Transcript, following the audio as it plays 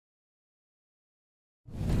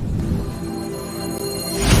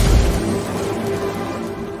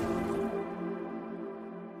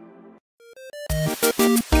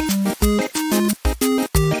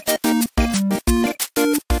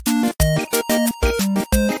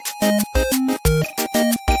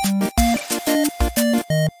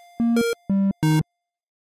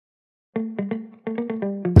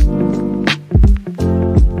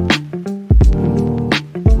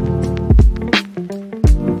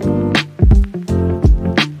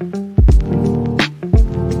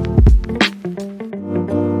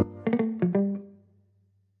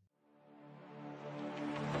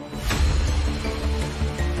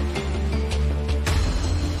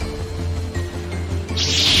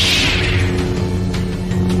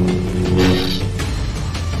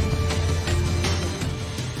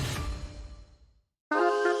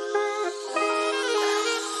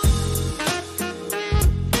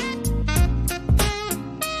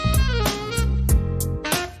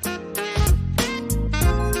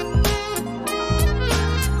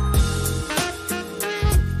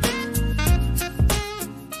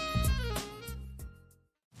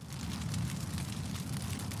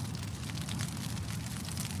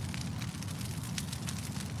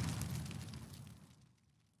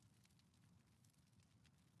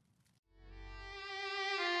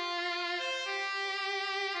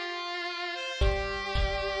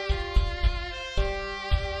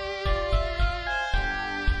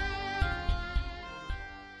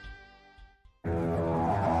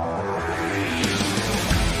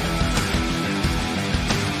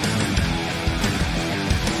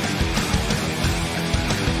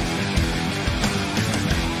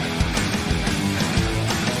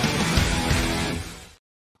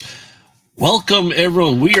Welcome,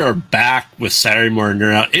 everyone. We are back with Saturday Morning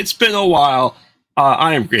Nerd Out. It's been a while.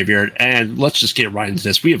 I am Graveyard, and let's just get right into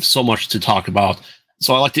this. We have so much to talk about.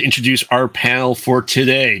 So I'd like to introduce our panel for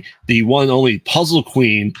today. The one and only Puzzle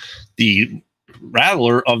Queen, the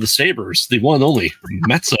Rattler of the Sabers, the one and only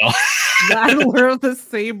Mezzo. Rattler of the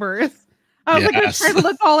Sabers. I was Yes. trying to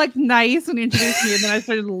look all like nice when you introduced me, and then I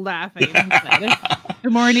started laughing instead.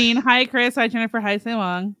 Good morning. Hi, Chris. Hi, Jennifer. Hi,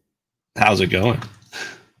 Wong. How's it going?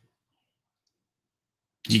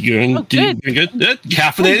 You good? Oh, good. Good? Good?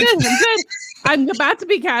 Caffeinated? I'm good. I'm about to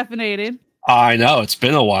be caffeinated. I know. It's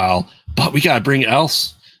been a while, but we got to bring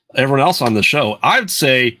everyone else on the show. I'd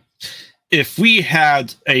say if we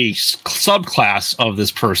had a subclass of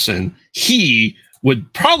this person, he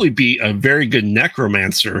would probably be a very good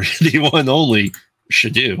necromancer, the one and only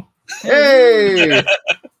SHDU. Hey!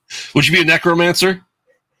 Would you be a necromancer?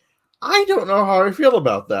 I don't know how I feel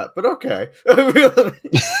about that, but okay.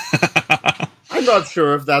 I'm not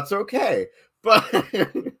sure if that's okay, but...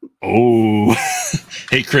 Oh.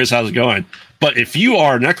 Hey, Chris, how's it going? But if you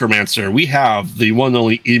are a necromancer, we have the one and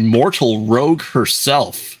only immortal rogue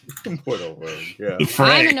herself. Immortal rogue, yeah.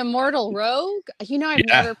 Frank. I'm an immortal rogue. You know, I've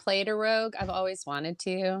never played a rogue. I've always wanted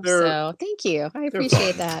to. So thank you. I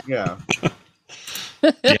appreciate that. Yeah.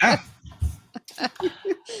 Yeah.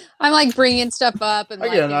 I'm like bringing stuff up and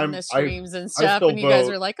like Again, doing the streams and stuff, and you guys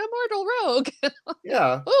are like, immortal rogue.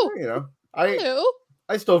 Yeah. Oh, you know,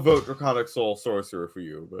 I still vote Draconic Soul Sorcerer for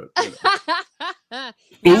you, but you know.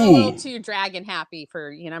 I'm a little too dragon happy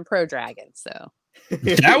for, I'm pro dragon, so.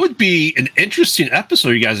 That would be an interesting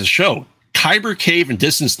episode, you guys' show. Kyber Cave and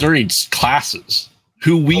Distance Learning classes.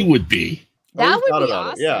 Who we would be. That would be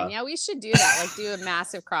awesome. Yeah, we should do that. Like, do a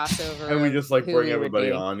massive crossover. And we just like bring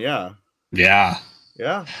everybody on. Yeah. Yeah.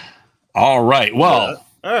 Yeah. All right. Well.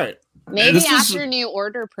 Yeah. All right. Maybe after New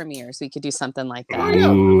Order premieres, we could do something like that.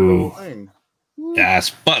 Ooh.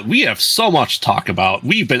 Yes, but we have so much to talk about.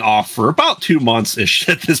 We've been off for about 2 months-ish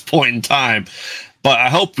at this point in time. But I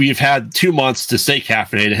hope we've had 2 months to stay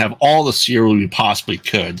caffeinated and have all the cereal we possibly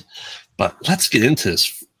could. But let's get into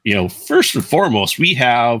this. First and foremost, we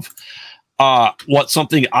have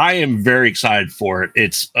something I am very excited for.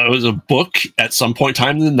 It was a book at some point in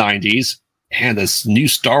time in the 90s, and this new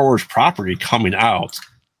Star Wars property coming out,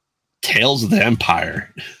 Tales of the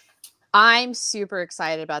Empire. I'm super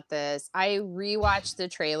excited about this. I rewatched the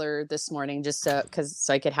trailer this morning just so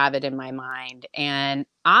I could have it in my mind. And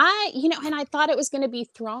I thought it was going to be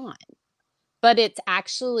Thrawn, but it's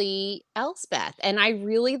actually Elsbeth. And I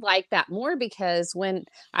really like that more because when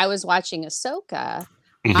I was watching Ahsoka,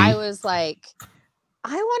 I was like,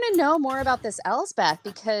 I want to know more about this Elsbeth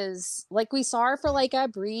because like we saw her for like a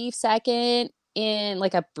brief second in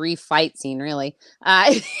like a brief fight scene, really.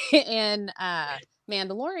 in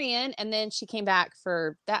Mandalorian, and then she came back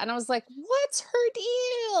for that, and I was like, what's her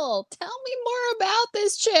deal? Tell me more about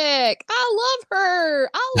this chick. I love her.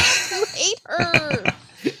 I love to hate her.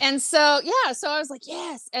 And so I was like,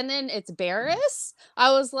 yes. And then it's Barriss.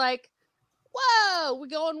 I was like, whoa, we're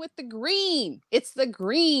going with the green. It's the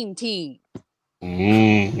green team.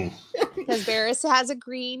 Because Barriss has a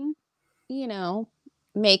green,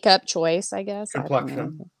 makeup choice, I guess.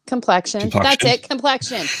 Complexion. That's it.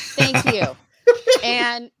 Complexion. Thank you.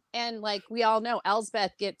 And like we all know,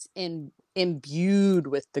 Elsbeth gets imbued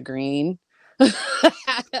with the green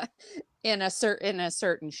in a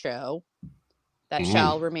certain show that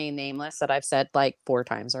shall remain nameless that I've said like 4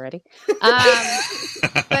 times already.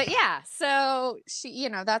 But yeah, so she,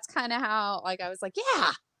 that's kind of how like I was like,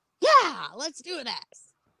 yeah, let's do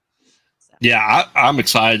this. So. Yeah, I'm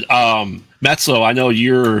excited. Mezzo, I know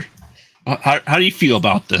you're. How do you feel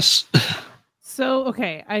about this? So,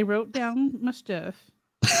 okay, I wrote down my stuff.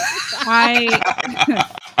 I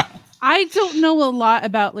don't know a lot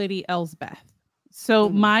about Lady Elsbeth. So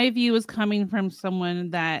my view is coming from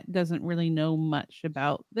someone that doesn't really know much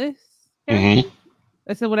about this character.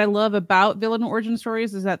 I said what I love about villain origin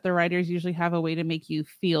stories is that the writers usually have a way to make you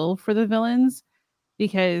feel for the villains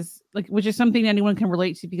because which is something anyone can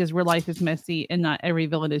relate to because real life is messy and not every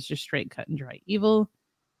villain is just straight cut and dry evil.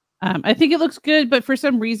 I think it looks good, but for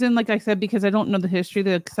some reason, like I said, because I don't know the history,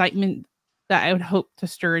 the excitement that I would hope to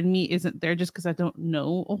stir in me isn't there just because I don't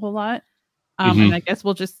know a whole lot. And I guess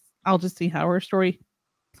I'll just see how her story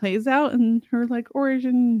plays out and her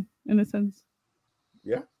origin in a sense.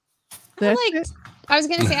 Yeah. I was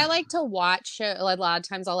gonna say I like to watch show. A lot of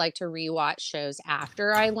times I like to rewatch shows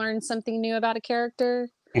after I learn something new about a character.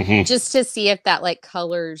 Just to see if that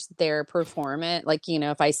colors their performance,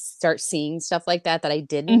 if I start seeing stuff like that I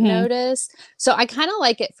didn't notice. So I kind of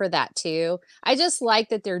like it for that too. I just like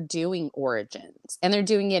that they're doing origins and they're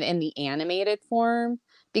doing it in the animated form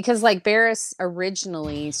Because like Barris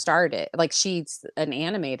originally started, like she's an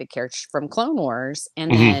animated character from Clone Wars, and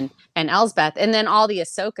then and Elsbeth, and then all the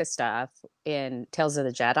Ahsoka stuff in Tales of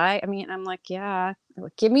the Jedi. I mean, I'm like, yeah,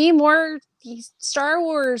 give me more Star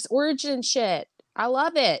Wars origin shit. I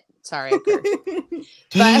love it. Sorry, but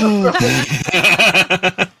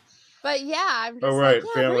yeah, I'm just right,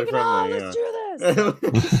 like, family bring it on, friendly. let's do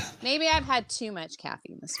this. Maybe I've had too much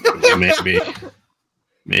caffeine this morning.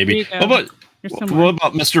 Maybe. What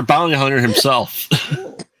about Mr. Bounty Hunter himself?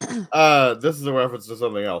 This is a reference to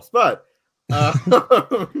something else, but no,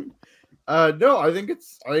 I think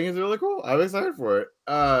it's really cool. I'm excited for it.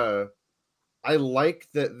 I like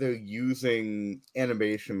that they're using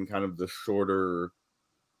animation, kind of the shorter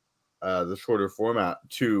format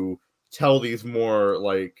to tell these more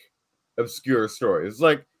like obscure stories.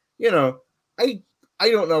 Like, you know, I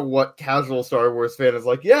don't know what casual Star Wars fan is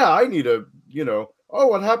like, yeah, I need a, you know, oh,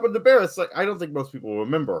 what happened to Barris? Like, I don't think most people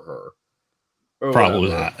remember her. Probably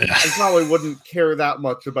not. Yeah. I probably wouldn't care that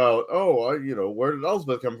much about, you know, where did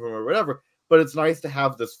Elsbeth come from or whatever. But it's nice to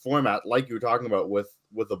have this format, like you were talking about with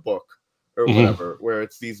a book or whatever, where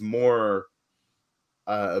it's these more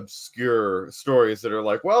obscure stories that are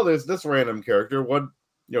like, well, there's this random character. What'd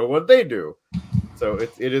they do? So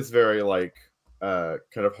it is very like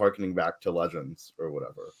kind of harkening back to Legends or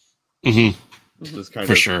whatever. Just kind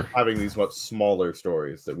of having these much smaller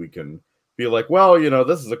stories that we can be like, well, you know,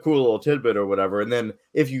 this is a cool little tidbit or whatever. And then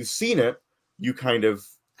if you've seen it, you kind of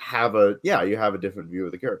have a different view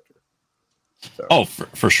of the character. So. Oh,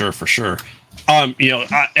 for sure. You know,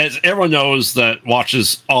 as everyone knows that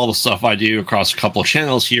watches all the stuff I do across a couple of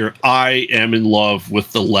channels here, I am in love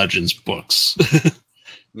with the Legends books.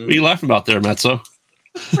 What are you laughing about there, Mezzo?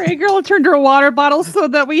 Ray Girl turned her water bottle so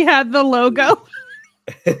that we had the logo.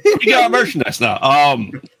 You got merchandise now.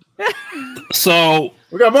 So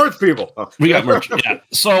we got merch, people. We got merch. Yeah.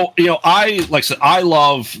 So, you know, like I said, I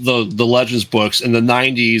love the Legends books in the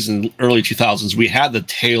 90s and early 2000s. We had the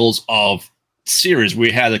Tales of series.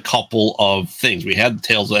 We had a couple of things. We had the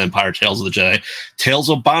Tales of the Empire, Tales of the Jedi, Tales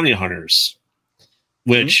of Bounty Hunters,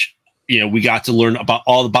 which, you know, we got to learn about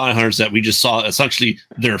all the bounty hunters that we just saw essentially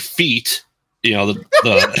their feet, you know,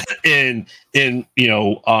 in you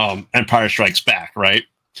know, Empire Strikes Back, right?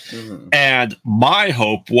 And my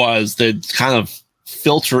hope was that kind of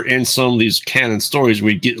filter in some of these canon stories,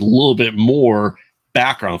 we get a little bit more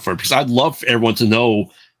background for it, because I'd love for everyone to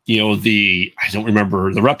know, you know, I don't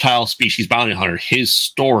remember the reptile species bounty hunter, his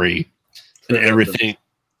story and everything.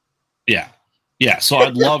 Yeah. So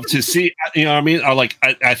I'd love to see, you know what I mean? I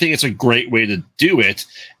think it's a great way to do it.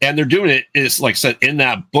 And they're doing it, is like I said, in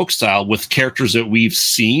that book style with characters that we've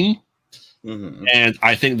seen. And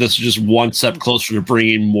I think this is just one step closer to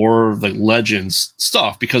bringing more of the Legends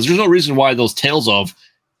stuff, because there's no reason why those Tales of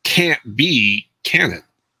can't be canon,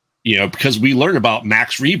 you know, because we learned about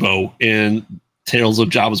Max Rebo in Tales of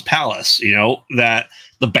Jabba's Palace, you know, that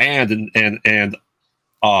the band and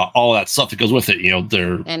all that stuff that goes with it, you know,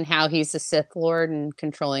 and how he's a Sith Lord and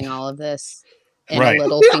controlling all of this in a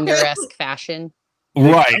Littlefinger-esque fashion.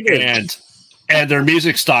 Right. And their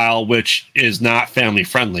music style, which is not family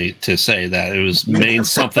friendly, to say that it was main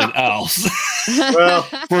something else. Well,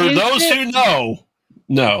 for those who know,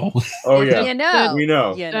 no. Oh yeah, you know, we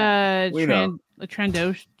know. We know.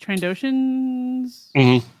 Trandoshans.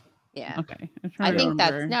 Yeah. Okay. I think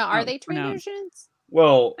that's no. Are they Trandoshans?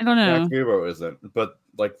 Well, I don't know. Max Rebo isn't, but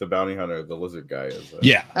like the bounty hunter, the lizard guy is.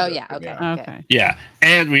 Yeah. Oh yeah. Okay. Okay. Yeah,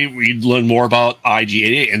 and we learn more about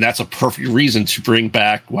IG-88, and that's a perfect reason to bring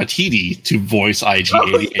back Watiti to voice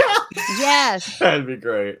IG-88. Yes. That'd be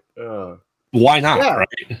great. Why not? Yeah. Right?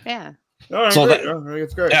 Yeah. All right, So great. I think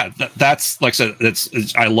it's great. Yeah, that's like I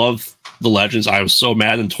said. I love the Legends. I was so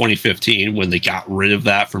mad in 2015 when they got rid of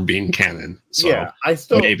that from being canon. So yeah, I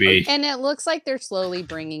still maybe. And it looks like they're slowly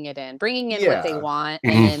bringing in what they want,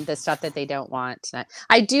 and then the stuff that they don't want.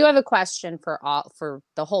 I do have a question for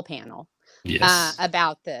the whole panel. Yes.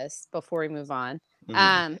 About this before we move on.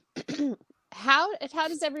 How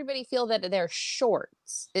does everybody feel that they're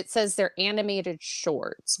shorts? It says they're animated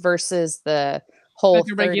shorts versus the whole like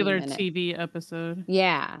a regular 30-minute TV episode.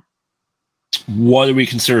 Yeah. What do we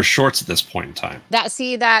consider shorts at this point in time? That's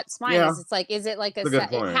mine. Yeah. Is it like That's a good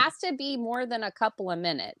point. it has to be more than a couple of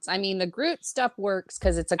minutes. I mean, the Groot stuff works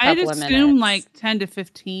because it's a couple of minutes. I'd assume like 10 to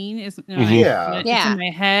 15 is Yeah. it's in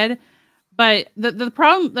my head. But the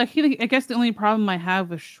problem, like, I guess the only problem I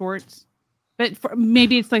have with shorts, but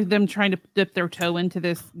maybe it's like them trying to dip their toe into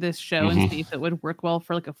this show and see if it would work well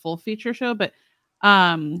for like a full feature show. But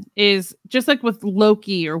is just like with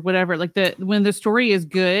Loki or whatever, like when the story is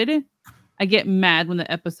good, I get mad when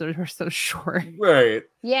the episodes are so short. Right.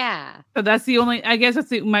 Yeah. So that's the only, I guess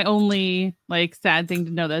that's my only like sad thing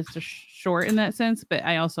to know, that's just short in that sense, but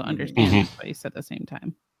I also understand the space at the same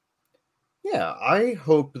time. Yeah, I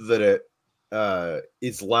hope that it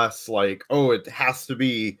is less like, oh, it has to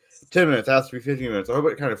be 10 minutes, it has to be 15 minutes. I hope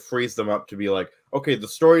it kind of frees them up to be like, okay, the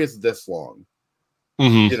story is this long.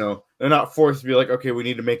 You know, they're not forced to be like, okay, we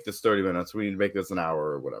need to make this 30 minutes, we need to make this an hour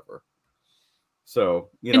or whatever. So,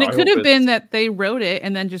 you know, and it could have been that they wrote it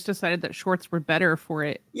and then just decided that shorts were better for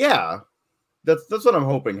it. Yeah, that's what I'm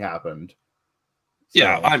hoping happened. So,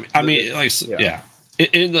 yeah, I mean, like, yeah.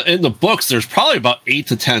 In the books, there's probably about 8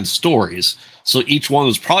 to 10 stories. So each one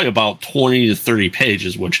is probably about 20 to 30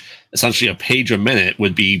 pages, which essentially a page a minute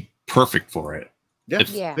would be perfect for it.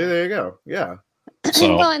 Yeah, there you go. Yeah.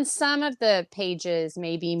 So, well, and some of the pages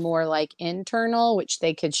may be more like internal, which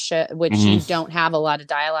they could show, which you don't have a lot of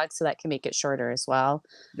dialogue, so that can make it shorter as well.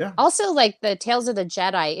 Yeah. Also, like the Tales of the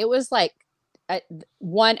Jedi, it was like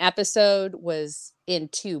one episode was in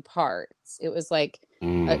 2 parts. It was like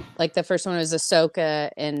the first one was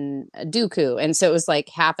Ahsoka and Dooku, and so it was like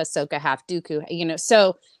half Ahsoka, half Dooku. You know,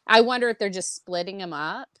 so I wonder if they're just splitting them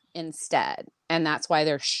up instead, and that's why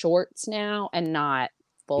they're shorts now and not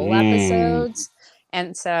full episodes.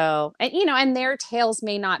 And so, and, you know, and their tales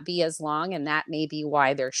may not be as long, and that may be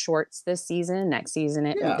why they're shorts this season. Next season,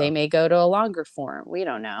 they may go to a longer form. We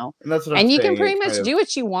don't know. And that's what and you can pretty much do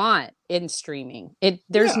what you want in streaming.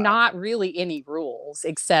 There's not really any rules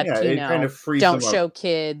except, you know, kind of don't show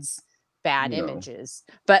kids bad images.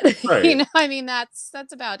 But, you know, I mean, that's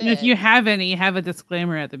about it. And if you have any, have a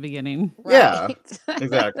disclaimer at the beginning. Right? Yeah,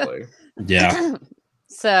 exactly. Yeah.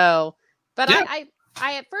 So, but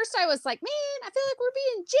I at first I was like, man, I feel like we're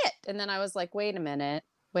being gypped. And then I was like, wait a minute.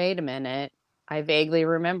 I vaguely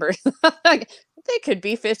remember they could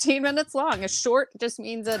be 15 minutes long. A short just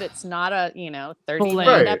means that it's not a,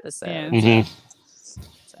 30-minute episode. Yeah.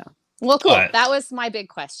 So, well, cool. That was my big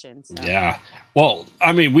question. So. Yeah. Well,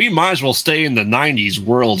 I mean, we might as well stay in the 90s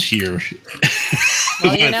world here.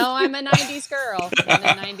 Well, I'm a 90s girl in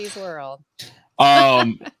the 90s world.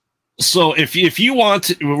 So if you want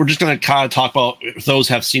to, we're just going to kind of talk about, if those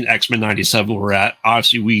have seen X-Men 97, we're at,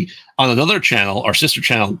 obviously we, on another channel, our sister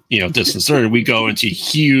channel, Distance Third, we go into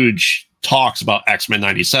huge talks about X-Men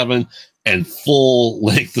 97 and full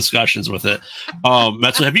length discussions with it.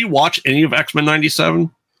 Metsu, have you watched any of X-Men 97?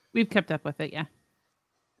 We've kept up with it. Yeah.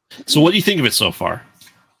 So what do you think of it so far?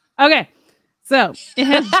 Okay. So it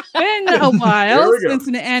has been a while since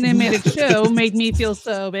an animated show made me feel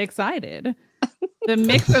so excited. The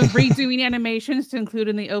mix of redoing animations to include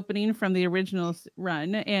in the opening from the original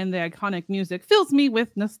run and the iconic music fills me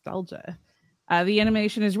with nostalgia. The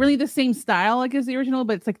animation is really the same style like as the original,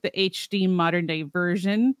 but it's like the HD modern day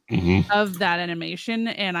version of that animation.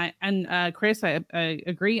 And Chris, I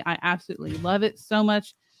agree. I absolutely love it so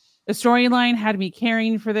much. The storyline had me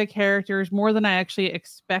caring for the characters more than I actually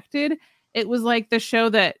expected. It was like the show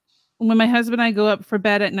that when my husband and I go up for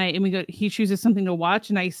bed at night and he chooses something to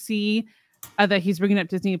watch and I see that he's bringing up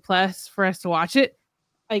Disney Plus for us to watch it,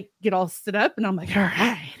 I get all stood up and I'm like, all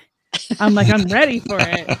right. I'm ready for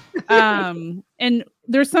it. And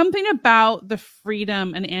there's something about the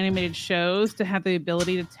freedom in animated shows to have the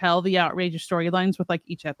ability to tell the outrageous storylines with like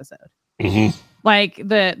each episode. Like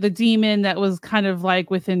the demon that was kind of like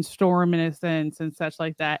within Storm in a sense and such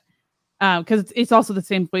like that. Because it's also the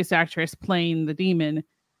same voice actress playing the demon.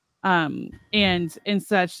 And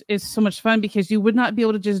such is so much fun because you would not be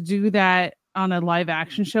able to just do that on a live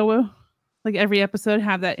action show. Like every episode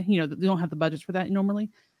have that, you don't have the budgets for that normally.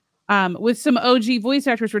 With some OG voice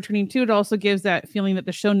actors returning too, it also gives that feeling that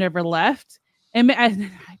the show never left. And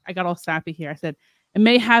I got all sappy here. I said, it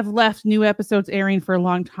may have left new episodes airing for a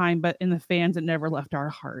long time, but in the fans, it never left our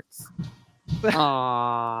hearts.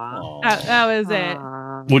 Aww. That was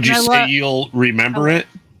it. Would you say you'll remember it?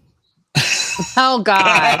 Oh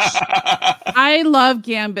gosh. I love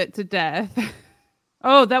Gambit to death.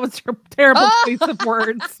 Oh, that was a terrible choice of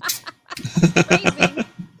words. Crazy.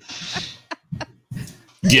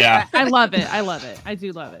 Yeah. I love it. I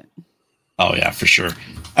do love it. Oh yeah, for sure.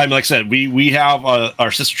 I mean, like I said, we have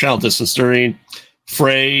our sister channel Distance Learning.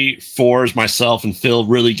 Frey, Fours, myself, and Phil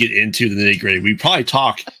really get into the nitty-gritty. We probably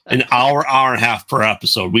talk an hour and a half per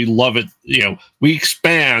episode. We love it. We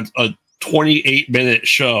expand a 28-minute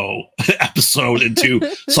show episode into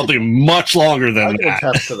something much longer than that.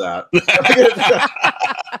 Attest to that.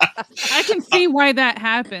 I can see why that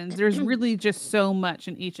happens. There's really just so much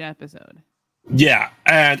in each episode. Yeah,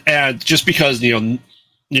 and just because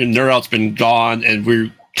Nerd Out's been gone, and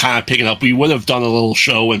kind of picking up. We would have done a little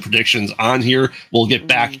show and predictions on here. We'll get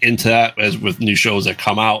back into that as with new shows that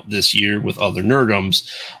come out this year with other nerdums.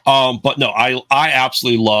 But no, I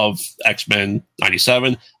absolutely love X-Men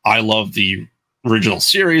 97. I love the original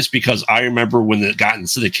series because I remember when it got in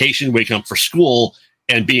syndication, waking up for school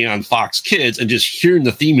and being on Fox Kids and just hearing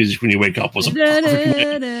the theme music when you wake up was a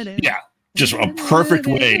perfect way. Yeah. Just a perfect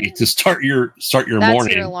way to start your That's morning.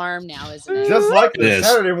 That's your alarm now, isn't it? Just like the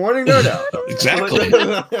Saturday morning nerd out.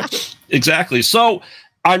 Exactly. Exactly. So,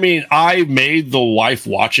 I mean, I made the wife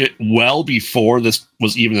watch it well before this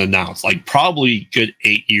was even announced, like probably good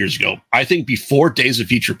 8 years ago. I think before Days of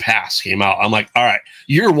Future Past came out, I'm like, all right,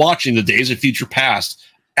 you're watching the Days of Future Past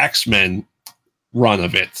X-Men run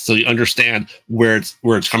of it, so you understand where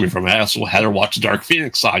it's coming from. I also had her watch the Dark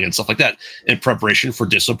Phoenix saga and stuff like that in preparation for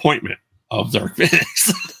Disappointment of Dark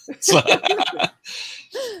Phoenix.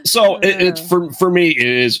 So it's for me,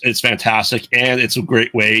 it's fantastic, and it's a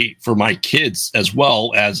great way for my kids as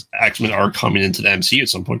well, as X-Men are coming into the MCU at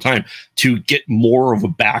some point in time, to get more of a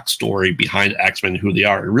backstory behind X-Men, who they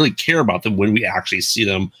are, and really care about them when we actually see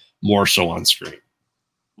them more so on screen.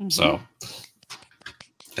 So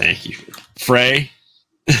thank you, Frey.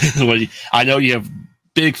 I know you have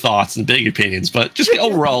big thoughts and big opinions, but just the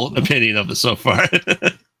overall opinion of it so far.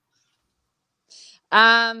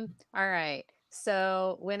 All right.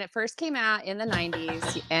 So when it first came out in the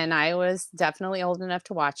 90s, and I was definitely old enough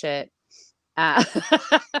to watch it.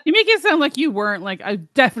 You make it sound like you weren't. Like, I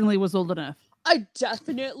definitely was old enough. I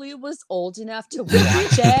definitely was old enough to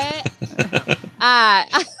watch it.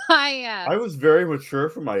 I was very mature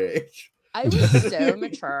for my age. I was so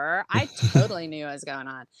mature. I totally knew what was going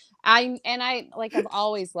on. I've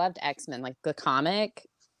always loved X-Men, like the comic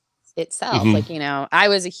itself. Like, you know, I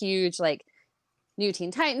was a huge like New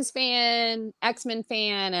Teen Titans fan, X-Men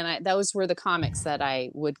fan, and those were the comics that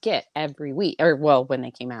I would get every week, or well, when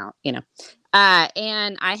they came out, you know.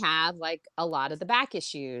 And I have like a lot of the back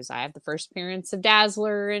issues. I have the first appearance of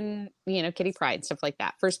Dazzler and, you know, Kitty Pryde, stuff like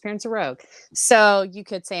that. First appearance of Rogue. So you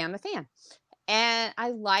could say I'm a fan. And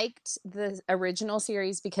I liked the original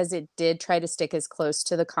series because it did try to stick as close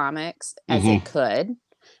to the comics as it could.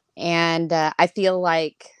 And I feel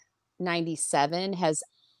like 97 has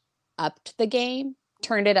upped the game,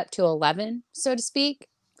 turned it up to 11, so to speak,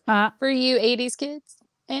 for you 80s kids.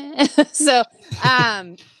 So,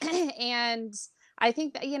 and I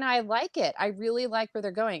think that, you know, I like it. I really like where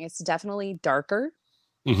they're going. It's definitely darker.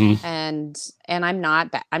 And I'm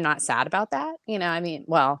not sad about that. You know, I mean,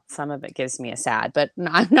 well, some of it gives me a sad, but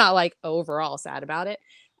I'm not like overall sad about it.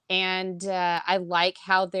 And I like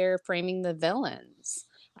how they're framing the villains.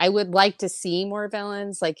 I would like to see more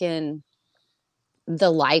villains, like in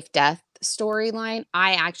the life death storyline.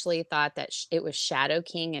 I actually thought that it was Shadow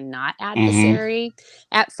King and not Adversary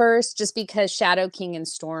at first, just because Shadow King and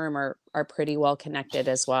Storm are pretty well connected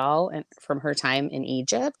as well, and from her time in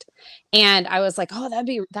Egypt. And I was like, oh,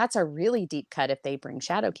 that's a really deep cut if they bring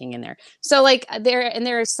Shadow King in there. So like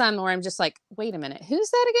there are some where I'm just like, wait a minute, who's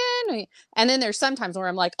that again? And then there's sometimes where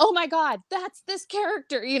I'm like, oh my God, that's this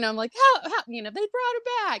character. You know, I'm like, how you know, they brought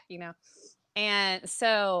her back, you know. And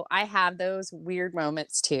so I have those weird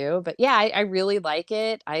moments too, but yeah, I really like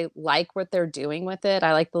it. I like what they're doing with it.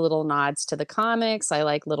 I like the little nods to the comics. I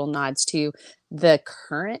like little nods to the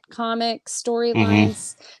current comic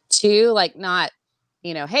storylines too. Like, not,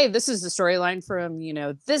 you know, hey, this is the storyline from, you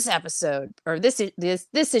know, this episode or this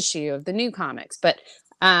issue of the new comics. But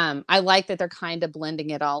I like that they're kind of blending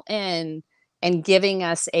it all in and giving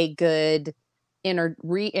us a good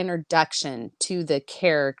reintroduction to the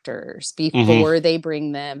characters before they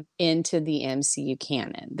bring them into the MCU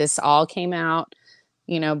canon. This all came out,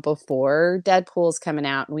 you know, before Deadpool's coming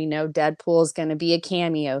out. We know Deadpool's going to be a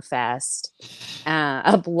cameo fest,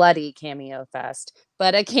 a bloody cameo fest,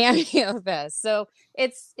 but a cameo fest. So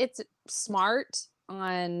it's smart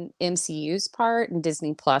on MCU's part and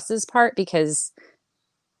Disney Plus's part, because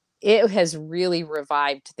it has really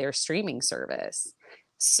revived their streaming service.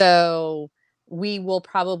 So we will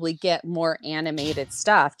probably get more animated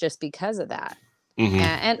stuff just because of that.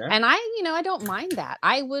 And I, you know, I don't mind that.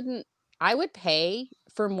 I would pay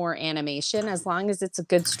for more animation as long as it's a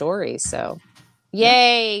good story. So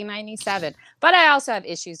yay, 97. But I also have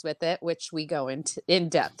issues with it, which we go into in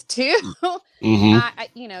depth too. You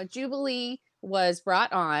know, Jubilee was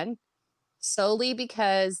brought on solely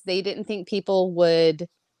because they didn't think people would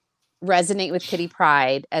resonate with Kitty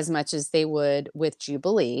Pryde as much as they would with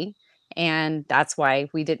Jubilee. And that's why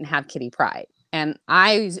we didn't have Kitty Pryde. And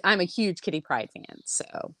I'm a huge Kitty Pryde fan.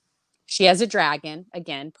 So she has a dragon,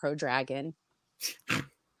 again, pro dragon.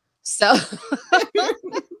 So,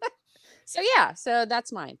 so yeah, so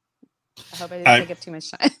that's mine. I hope I didn't take up too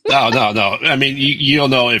much time. No. I mean, you don't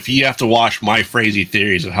know if you have to watch my crazy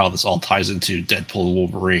theories of how this all ties into Deadpool and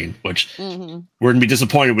Wolverine, which we're going to be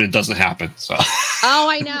disappointed when it doesn't happen. So. Oh,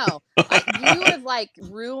 I know. You have like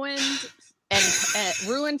ruined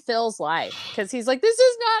ruined Phil's life because he's like, this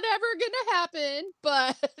is not ever going to happen,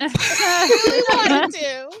 but I really wanted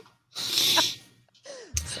to.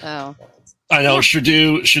 So. I know,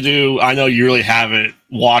 Shadu, I know you really haven't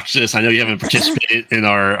watched this. I know you haven't participated in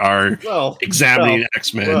our examining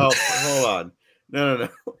X-Men. Well, hold on. No.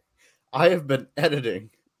 I have been editing.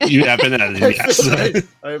 You have been editing, yes.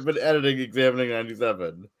 I have been editing Examining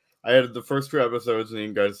 97. I edited the first 2 episodes, and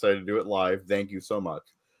you guys decided to do it live. Thank you so much.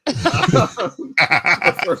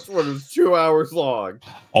 The first one was 2 hours long.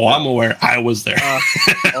 Oh, I'm aware. I was there.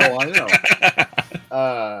 I know.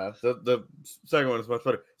 The second one is much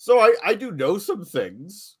better. So I do know some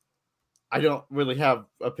things. I don't really have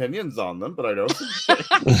opinions on them, but I know some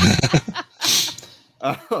things.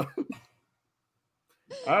 I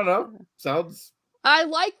don't know. I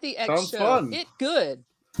like the X sounds show. Fun. It good.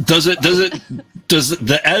 Does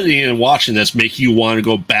the editing and watching this make you want to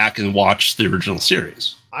go back and watch the original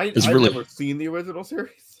series? I've never seen the original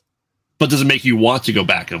series. But does it make you want to go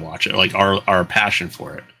back and watch it? Like our passion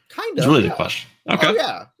for it? Kind of. It's really the question. Okay.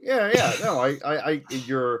 Oh, yeah. No, I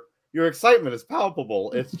your excitement is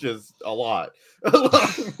palpable. It's just a lot.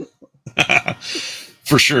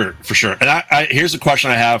 For sure. And I here's a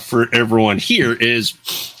question I have for everyone here is,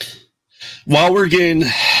 while we're getting,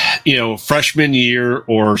 freshman year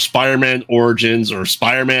or Spider-Man Origins or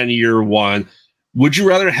Spider-Man Year 1, would you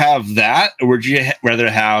rather have that, or would you rather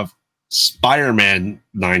have Spider-Man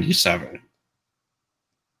 97?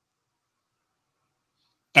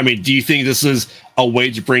 I mean, do you think this is a way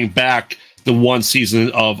to bring back the 1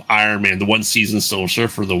 season of Iron Man, the 1 season of Silver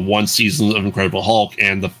Surfer, the 1 season of Incredible Hulk,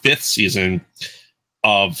 and the 5th season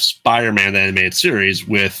of Spider-Man the animated series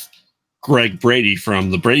with Greg Brady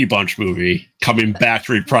from the Brady Bunch movie coming back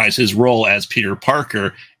to reprise his role as Peter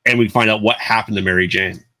Parker, and we find out what happened to Mary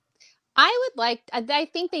Jane? I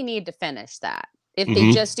think they need to finish that. If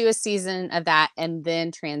they just do a season of that and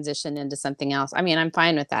then transition into something else, I mean, I'm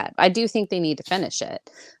fine with that. I do think they need to finish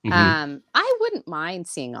it. I wouldn't mind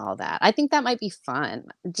seeing all that. I think that might be fun.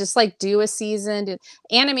 Just like do a season.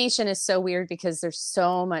 Animation is so weird because there's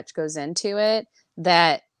so much goes into it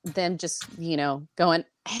that them just, going,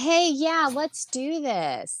 hey, yeah, let's do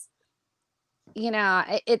this.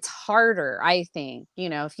 It's harder, I think.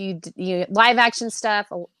 If you live action stuff,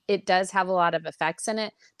 it does have a lot of effects in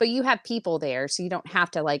it, but you have people there, so you don't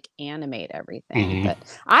have to like animate everything. But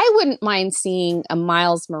I wouldn't mind seeing a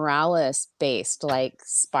Miles Morales based like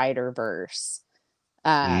Spider-Verse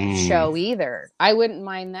show either. I wouldn't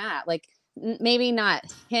mind that. Like maybe not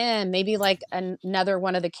him, maybe like another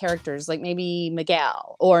one of the characters, like maybe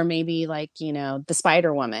Miguel, or maybe like the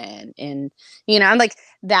Spider-Woman, and I'm like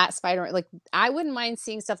that Spider, like I wouldn't mind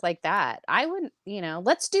seeing stuff like that. I wouldn't,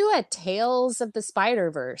 let's do a Tales of the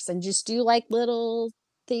Spider-Verse and just do like little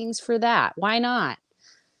things for that. Why not?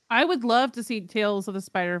 I would love to see Tales of the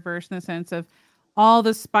Spider-Verse in the sense of all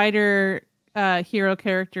the spider hero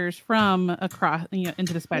characters from across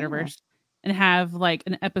into the Spider-Verse. And have like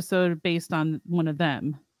an episode based on one of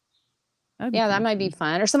them. That might be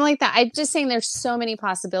fun or something like that. I'm just saying there's so many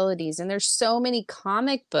possibilities and there's so many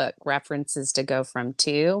comic book references to go from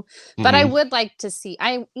too. But I would like to see,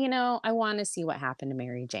 I want to see what happened to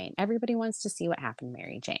Mary Jane. Everybody wants to see what happened to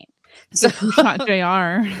Mary Jane. So not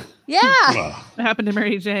JR. Yeah. What happened to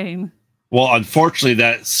Mary Jane? Well, unfortunately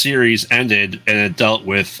that series ended and it dealt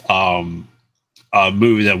with a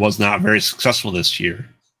movie that was not very successful this year.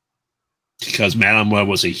 Because Madam Web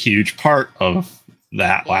was a huge part of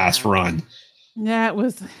that last run. Yeah, it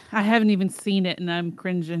was. I haven't even seen it, and I'm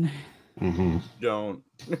cringing. Don't.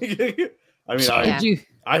 I mean,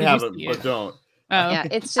 I haven't, but don't. Yeah,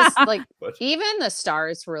 it's just like even the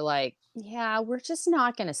stars were like, "Yeah, we're just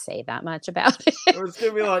not going to say that much about it." It's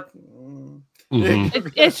gonna be like,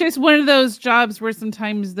 it's just one of those jobs where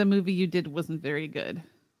sometimes the movie you did wasn't very good.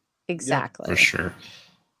 Exactly, for sure.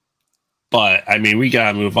 But I mean, we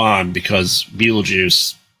gotta move on because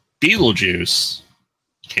Beetlejuice,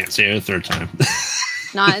 can't say it a third time.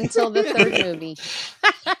 Not until the third movie.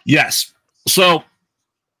 Yes. So,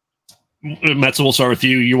 Metza, we'll start with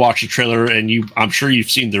you. You watched the trailer, and I'm sure you've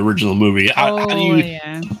seen the original movie. How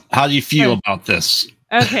do you feel about this?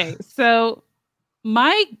 Okay, so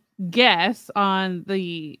my guess on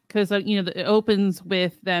because it opens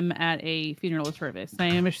with them at a funeral service. I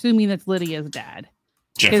am assuming that's Lydia's dad.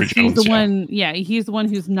 Jeffrey Jones, he's the one. Yeah, he's the one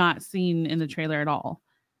who's not seen in the trailer at all.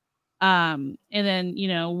 And then, you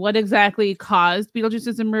know, what exactly caused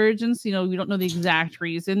Beetlejuice's emergence? You know, we don't know the exact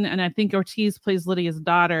reason. And I think Ortiz plays Lydia's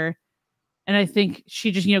daughter. And I think she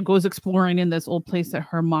just, you know, goes exploring in this old place that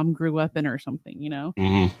her mom grew up in or something, you know.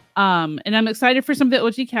 And I'm excited for some of the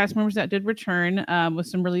OG cast members that did return with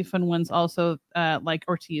some really fun ones also, like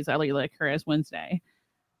Ortiz. I really like her as Wednesday.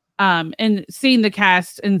 And seeing the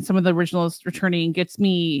cast and some of the originals returning gets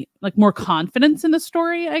me like more confidence in the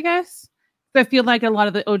story, I guess. I feel like a lot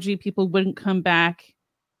of the OG people wouldn't come back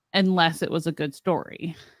unless it was a good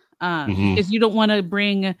story. Because you don't want to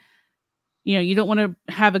bring, you know, you don't want to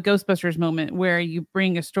have a Ghostbusters moment where you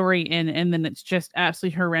bring a story in and then it's just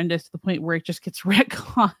absolutely horrendous to the point where it just gets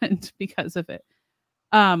retconned because of it.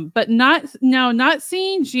 But not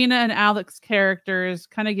seeing Gina and Alex's characters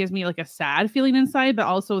kind of gives me like a sad feeling inside, but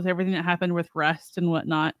also with everything that happened with Rust and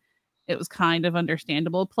whatnot, it was kind of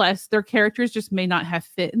understandable. Plus, their characters just may not have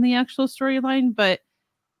fit in the actual storyline. But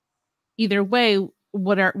either way,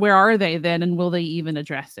 where are they then, and will they even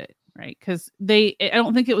address it? Right? Because I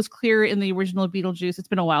don't think it was clear in the original Beetlejuice. It's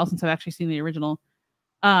been a while since I've actually seen the original.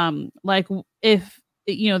 Like if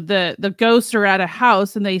you know the ghosts are at a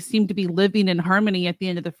house and they seem to be living in harmony at the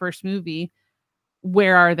end of the first movie,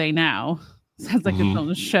 where are they now? Sounds like its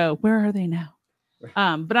own show. Where are they now?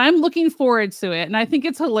 But I'm looking forward to it, and I think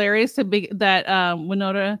it's hilarious to be that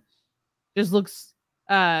Winona just looks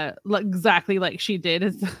exactly like she did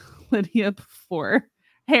as Lydia before.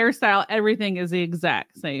 Hairstyle, everything is the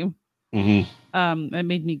exact same. It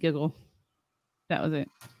made me giggle. That was it,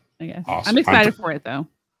 I guess. Awesome. I'm excited for it though.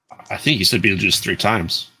 I think you said Beetlejuice 3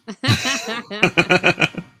 times.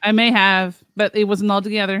 I may have, but it wasn't all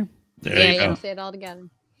together. There you go. Say it all together.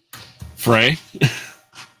 Frey?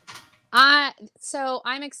 So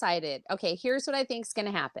I'm excited. Okay, here's what I think is going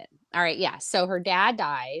to happen. All right, yeah. So her dad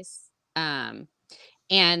dies, and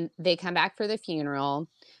they come back for the funeral.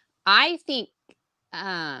 I think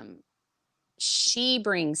she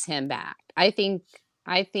brings him back. I think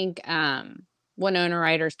Winona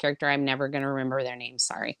Ryder's character, I'm never going to remember their name.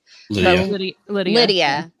 Sorry.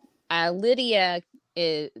 Lydia. Lydia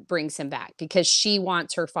brings him back because she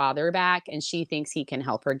wants her father back and she thinks he can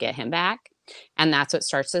help her get him back. And that's what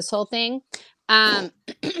starts this whole thing. And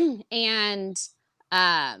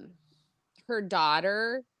her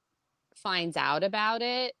daughter finds out about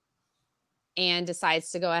it and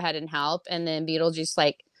decides to go ahead and help. And then Beetlejuice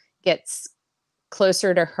like gets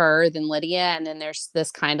closer to her than Lydia, and then there's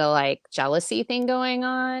this kind of like jealousy thing going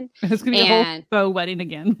on. It's gonna be a whole faux wedding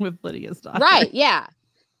again with Lydia's daughter, right? Yeah,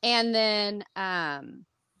 and then and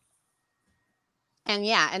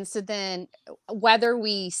so then whether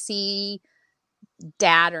we see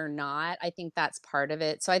dad or not, I think that's part of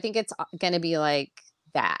it. So I think it's gonna be like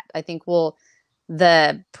that. I think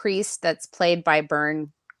the priest that's played by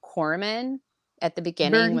Bern Corman at the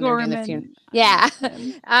beginning when they're doing the funeral. Yeah.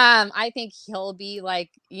 I think he'll be like,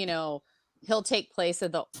 you know, he'll take place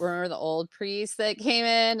of the old priest that came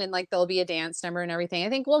in, and like there'll be a dance number and everything. I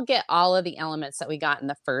think we'll get all of the elements that we got in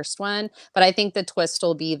the first one, but I think the twist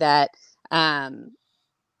will be that the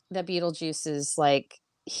Beetlejuice is like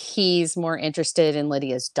he's more interested in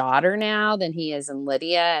Lydia's daughter now than he is in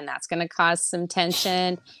Lydia, and that's going to cause some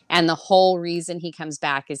tension. And the whole reason he comes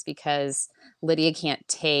back is because Lydia can't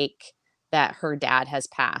take that her dad has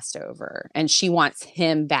passed over, and she wants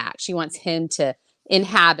him back. She wants him to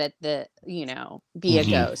inhabit the, you know, be a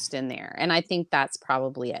ghost in there. And I think that's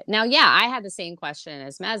probably it. Now, yeah, I had the same question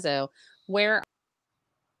as Mezzo. Where,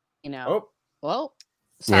 you know,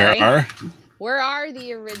 sorry. Where are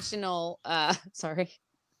the original,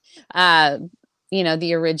 you know,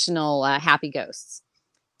 the original Happy Ghosts?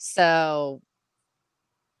 So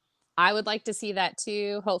I would like to see that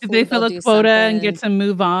too. Hopefully they fill a quota and get to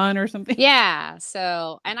move on or something. Yeah.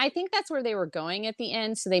 So, and I think that's where they were going at the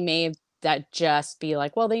end. So they may have that just be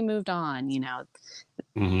like, well, they moved on, you know,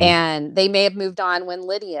 and they may have moved on when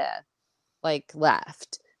Lydia like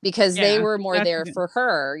left because they were more there for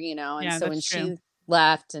her, you know. And so when she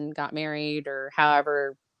left and got married or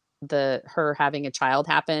however her having a child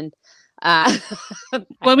happened, well,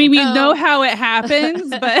 I mean, we know how it happens,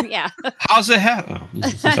 but yeah, how's it happen?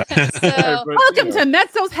 So, welcome to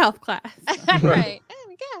Mezzo's health class. Right. Oh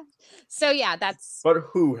my god. So yeah, that's. But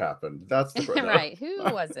who happened? That's the question. Right. Who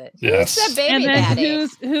was it? Yes. Who's the baby daddy?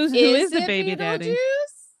 Who is the baby daddy?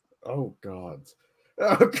 Oh god.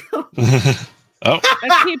 Oh god.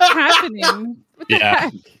 That keeps happening. What the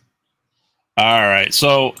heck? All right.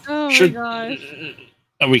 So. Oh my gosh.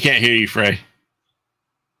 We can't hear you, Frey.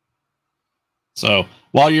 So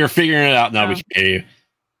while you're figuring it out now, we can hear you.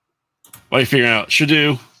 While you're figuring it out,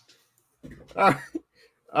 SHDU.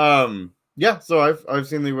 Yeah, so I've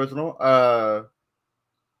seen the original.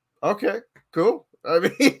 Okay, cool. I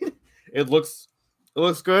mean, it looks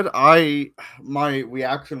good. My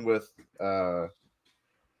reaction with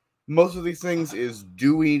most of these things is,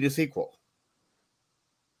 do we need a sequel?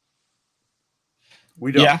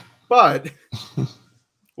 We don't. Yeah. But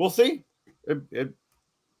we'll see. It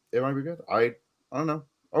might be good. I don't know.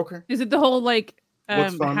 Okay. Is it the whole like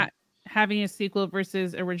Looks fun. having a sequel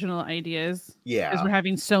versus original ideas? Yeah. Because we're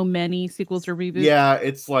having so many sequels or reboots. Yeah,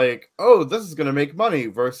 it's like, oh, this is gonna make money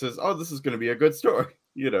versus, oh, this is gonna be a good story.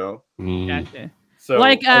 You know. Gotcha. So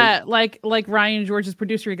like Ryan George's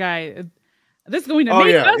producer guy. This is going to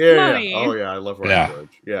make us money. Yeah. Oh yeah, I love Ryan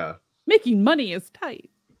George. Yeah. Making money is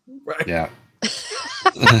tight. Right. Yeah.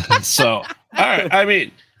 So, all right. I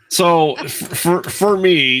mean, so for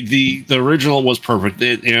me, the original was perfect.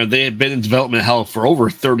 They had been in development hell for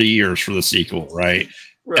over 30 years for the sequel, right?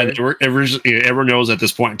 And everyone knows at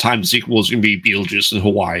this point in time the sequel was going to be Beetlejuice in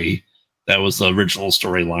Hawaii. That was the original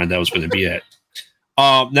storyline. That was going to be it.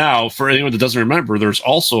 Now, for anyone that doesn't remember, there's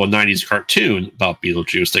also a 90s cartoon about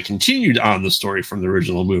Beetlejuice that continued on the story from the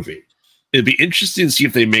original movie. It'd be interesting to see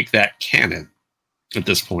if they make that canon at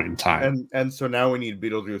this point in time. And so now we need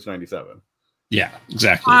Beetlejuice 97. Yeah,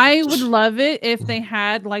 exactly. I would love it if they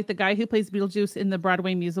had like the guy who plays Beetlejuice in the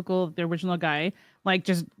Broadway musical, the original guy, like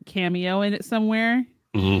just cameo in it somewhere.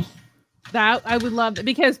 That I would love it,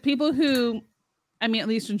 because people who, I mean, at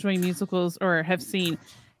least enjoy musicals or have seen,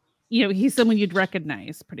 he's someone you'd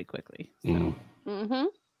recognize pretty quickly. So.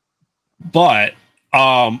 But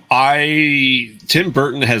Tim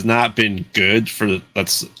Burton has not been good for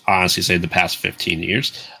let's honestly say the past 15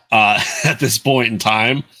 years at this point in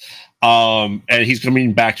time. And he's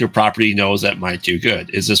coming back to a property he knows that might do good.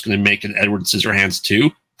 Is this going to make an Edward Scissorhands 2?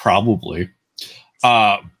 Probably.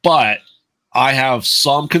 But I have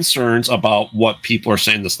some concerns about what people are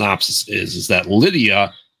saying the synopsis is that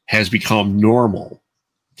Lydia has become normal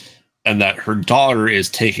and that her daughter is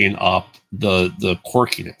taking up the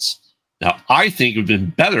quirkiness. Now, I think it would have been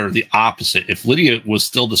better the opposite if Lydia was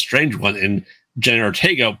still the strange one and Jenna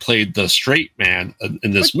Ortega played the straight man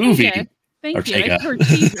in this movie. Thank you. I heard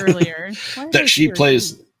tease earlier. that she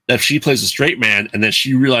plays a straight man, and then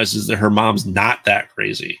she realizes that her mom's not that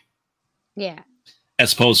crazy. Yeah.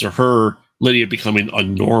 As opposed to her, Lydia, becoming a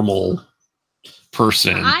normal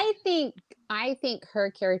person. I think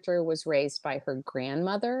her character was raised by her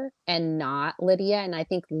grandmother and not Lydia, and I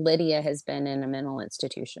think Lydia has been in a mental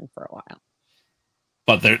institution for a while.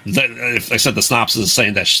 But if I said the synopsis is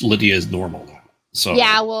saying that Lydia is normal now. So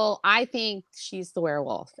yeah, well, I think she's the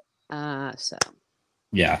werewolf. So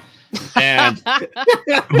yeah, and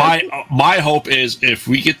my hope is if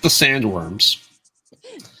we get the sandworms,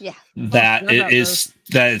 that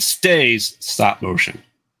it stays stop motion.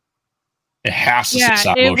 It has to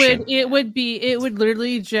stop motion. It would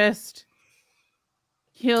literally just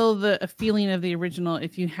kill the feeling of the original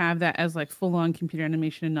if you have that as like full on computer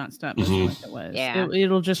animation and not stop motion like it was. Yeah,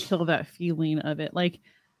 it'll just kill that feeling of it. Like,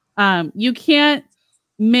 you can't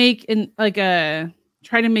make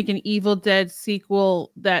try to make an Evil Dead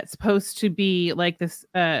sequel that's supposed to be like this,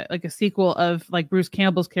 like a sequel of like Bruce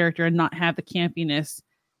Campbell's character and not have the campiness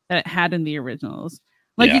that it had in the originals.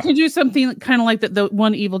 Like you could do something kind of like the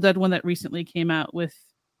one Evil Dead one that recently came out with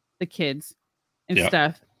the kids and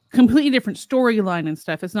stuff. Completely different storyline and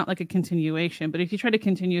stuff. It's not like a continuation, but if you try to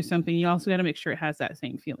continue something, you also got to make sure it has that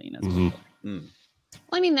same feeling as well. Well,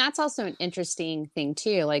 I mean, that's also an interesting thing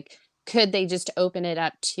too. Like, could they just open it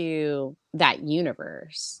up to that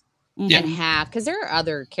universe and have, because there are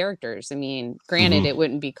other characters. I mean, granted, it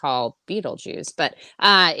wouldn't be called Beetlejuice, but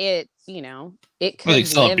it could. Well, they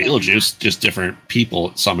still have Beetlejuice, just different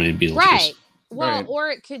people summoning Beetlejuice. Right. Well, or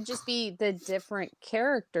it could just be the different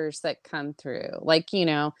characters that come through, like,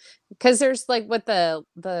 because there's like with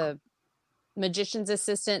the magician's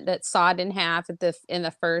assistant that sawed in half in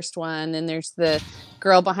the first one, and there's the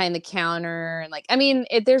girl behind the counter, and like, I mean,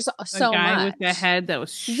 there's so much with the head that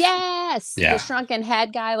was the shrunken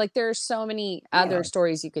head guy. Like, there's so many other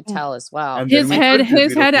stories you could tell as well. And his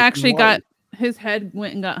head actually got. His head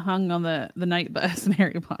went and got hung on the night bus in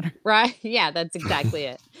Harry Potter. Right. Yeah, that's exactly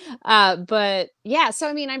it. But yeah, so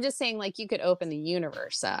I mean, I'm just saying, like, you could open the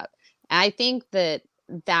universe up. I think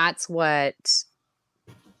that's what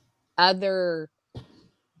other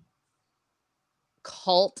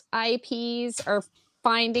cult IPs are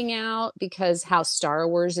finding out, because how Star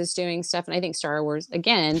Wars is doing stuff. And I think Star Wars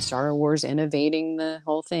innovating the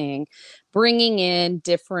whole thing, bringing in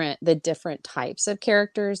the different types of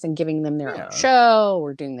characters and giving them their own show,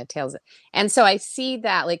 or doing the tales. And so I see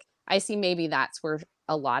that, like, maybe that's where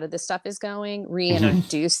a lot of this stuff is going.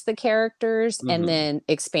 Reintroduce the characters and then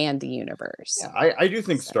expand the universe. Yeah, I do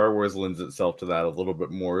think Star Wars lends itself to that a little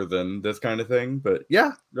bit more than this kind of thing. But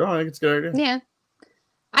yeah, no, I think it's a good idea. Yeah.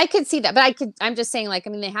 I could see that, but I'm just saying, like, I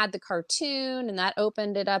mean, they had the cartoon and that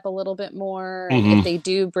opened it up a little bit more. And if they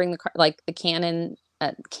do bring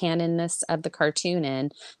the canonness of the cartoon in,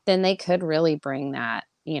 then they could really bring that,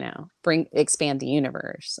 you know, expand the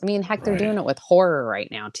universe. I mean, heck, they're doing it with horror right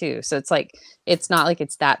now too. So it's like, it's not like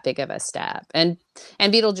it's that big of a step. And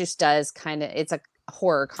Beetlejuice does it's a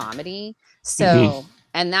horror comedy. So,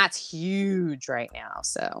 and that's huge right now.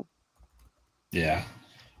 So yeah.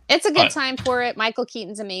 It's a good time for it. Michael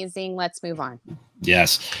Keaton's amazing. Let's move on.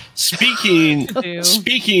 Yes. Speaking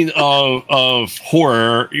of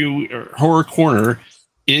horror, Horror Corner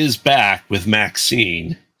is back with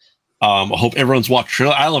Maxxxine. I hope everyone's watched the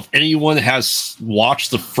trailer. I don't know if anyone has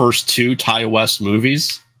watched the first 2 Ty West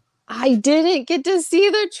movies. I didn't get to see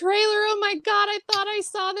the trailer. Oh my god, I thought I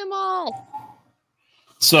saw them all.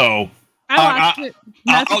 So I watched it.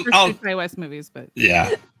 Not the first 2 Ty West movies, but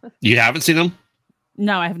yeah. You haven't seen them?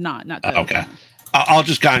 No, I have not. Not okay. I'll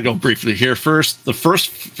just kind of go briefly here. First, the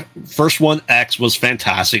first one, X, was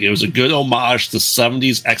fantastic. It was a good homage to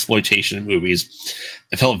 70s exploitation movies.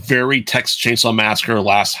 It felt very Texas Chainsaw Massacre,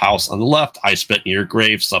 Last House on the Left, I Spit in Your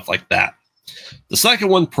Grave, stuff like that. The second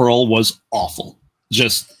one, Pearl, was awful.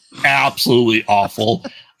 Just absolutely awful.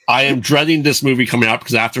 I am dreading this movie coming out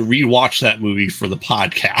because I have to rewatch that movie for the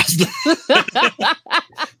podcast.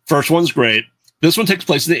 First one's great. This one takes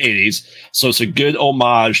place in the 80s, so it's a good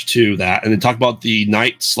homage to that. And they talk about the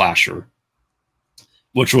Night Slasher,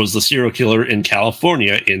 which was the serial killer in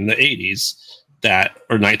California in the 80s,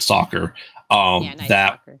 or Night Stalker.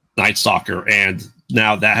 Night Stalker. And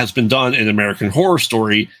now that has been done in American Horror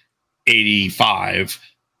Story 85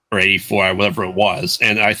 or 84, whatever it was.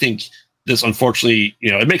 And I think this, unfortunately,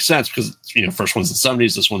 it makes sense because, first one's in the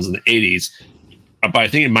 70s, this one's in the 80s. But I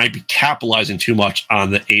think it might be capitalizing too much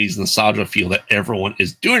on the 80s nostalgia feel that everyone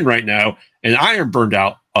is doing right now. And I am burned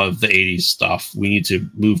out of the 80s stuff. We need to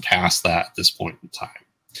move past that at this point in time.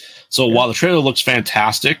 So while the trailer looks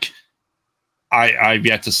fantastic, I've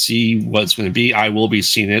yet to see what it's going to be. I will be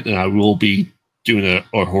seeing it, and I will be doing a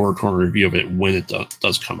Horror Corner review of it when it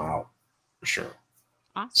does come out, for sure.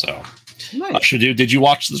 Awesome. So, nice. Did you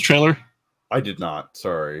watch the trailer? I did not.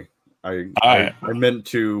 Sorry. I meant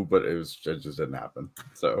to, but it just didn't happen.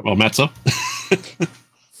 So, well, Metza.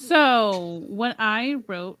 So what I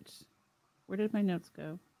wrote, where did my notes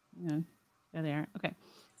go? Yeah, they are. Okay.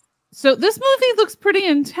 So this movie looks pretty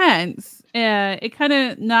intense. It kind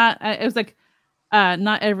of it was like,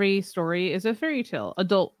 not every story is a fairy tale.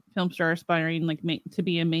 Adult film star aspiring to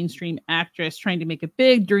be a mainstream actress, trying to make it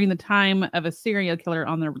big during the time of a serial killer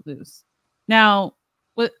on the loose. Now,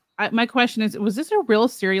 my question is, was this a real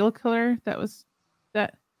serial killer that was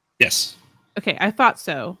that? Yes. Okay, I thought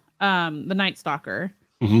so. The Night Stalker.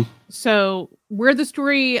 Mm-hmm. So where the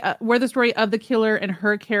story of the killer and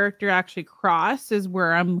her character actually cross is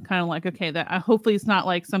where I'm kind of like, okay, that hopefully it's not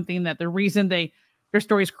like something that the reason their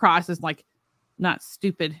stories cross is like not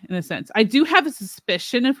stupid in a sense. I do have a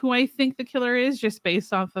suspicion of who I think the killer is just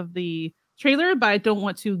based off of the trailer, but I don't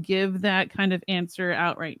want to give that kind of answer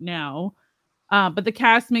out right now. But the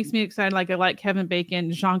cast makes me excited. Like I like Kevin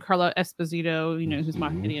Bacon, Giancarlo Esposito, who's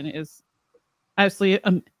Moff Gideon, is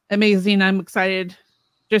absolutely amazing. I'm excited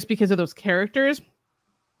just because of those characters.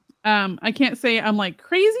 I can't say I'm like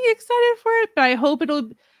crazy excited for it, but I hope it'll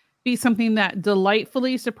be something that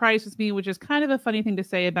delightfully surprises me, which is kind of a funny thing to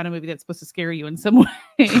say about a movie that's supposed to scare you in some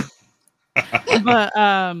way. But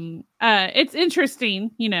it's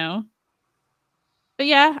interesting, But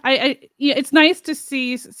yeah, it's nice to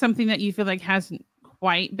see something that you feel like hasn't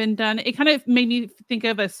quite been done. It kind of made me think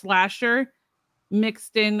of a slasher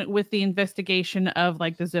mixed in with the investigation of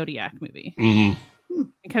like the Zodiac movie. Mm-hmm.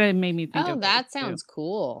 It kind of made me think. Oh, that sounds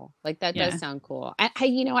cool. Like that does sound cool.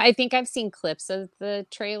 I think I've seen clips of the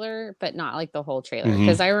trailer, but not like the whole trailer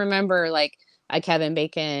because I remember like a Kevin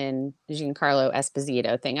Bacon, Giancarlo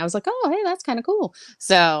Esposito thing. I was like, oh, hey, that's kind of cool.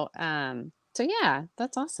 So yeah,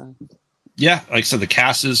 that's awesome. Yeah, like I said, the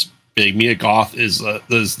cast is big. Mia Goth is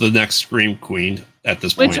the next Scream Queen at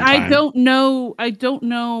this point. Which I don't know. I don't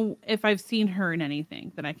know if I've seen her in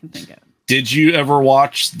anything that I can think of. Did you ever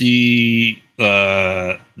watch the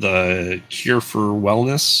Cure for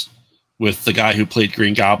Wellness with the guy who played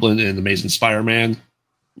Green Goblin in Amazing Spider-Man?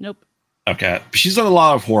 Nope. Okay, she's done a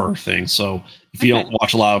lot of horror things. So if you don't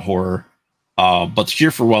watch a lot of horror, but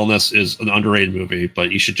Cure for Wellness is an underrated movie,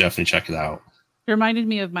 but you should definitely check it out. It reminded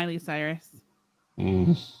me of Miley Cyrus.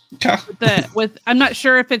 Okay. I'm not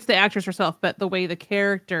sure if it's the actress herself, but the way the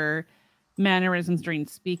character mannerisms during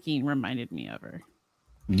speaking reminded me of her.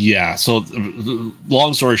 Yeah. So,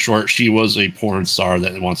 long story short, she was a porn star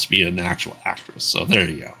that wants to be an actual actress. So there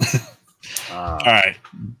you go. All right,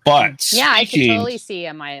 but yeah, I could totally see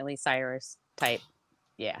a Miley Cyrus type.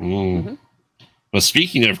 Yeah. But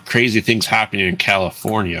speaking of crazy things happening in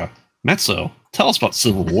California, Mezzo, tell us about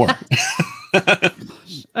Civil War.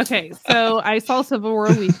 Okay, so I saw Civil War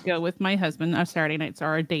a week ago with my husband. Our Saturday nights are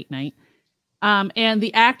our date night. And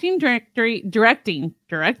the acting, directing, and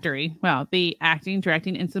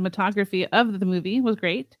cinematography of the movie was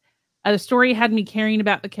great. The story had me caring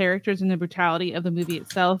about the characters and the brutality of the movie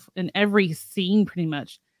itself in every scene, pretty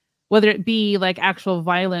much, whether it be like actual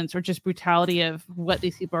violence or just brutality of what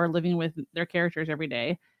these people are living with their characters every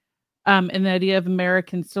day. And the idea of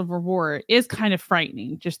American Civil War is kind of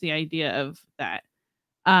frightening, just the idea of that.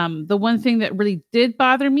 The one thing that really did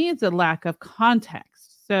bother me is the lack of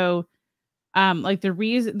context. So, like the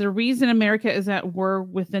reason America is at war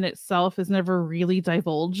within itself is never really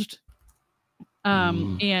divulged.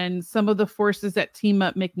 And some of the forces that team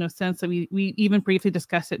up make no sense. So we even briefly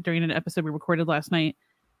discussed it during an episode we recorded last night,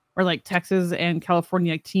 where like Texas and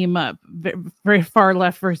California team up, very far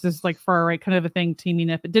left versus like far right kind of a thing teaming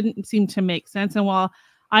up. It didn't seem to make sense. And while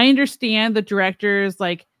I understand the director's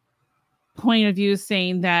like point of view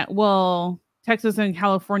saying that, well, Texas and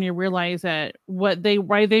California realized that why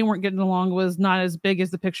they weren't getting along was not as big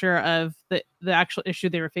as the picture of the actual issue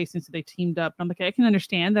they were facing, so they teamed up. I'm like, I can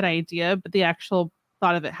understand that idea, but the actual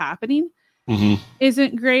thought of it happening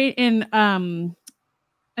isn't great. And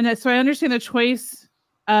so I understand the choice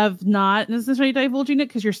of not necessarily divulging it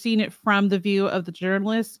because you're seeing it from the view of the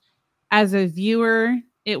journalist. As a viewer,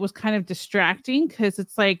 it was kind of distracting because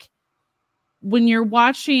it's like, when you're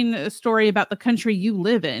watching a story about the country you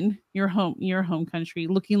live in, your home country,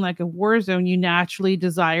 looking like a war zone, you naturally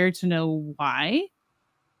desire to know why.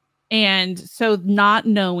 And so not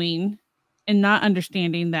knowing and not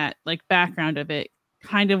understanding that like background of it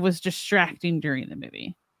kind of was distracting during the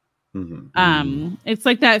movie. It's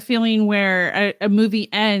like that feeling where a movie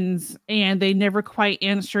ends and they never quite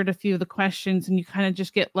answered a few of the questions and you kind of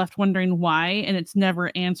just get left wondering why, and it's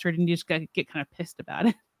never answered and you just get kind of pissed about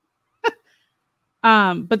it.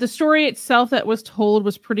 But the story itself that was told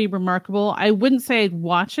was pretty remarkable. I wouldn't say I'd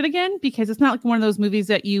watch it again because it's not like one of those movies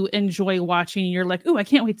that you enjoy watching and you're like, oh, I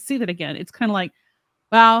can't wait to see that again. It's kind of like,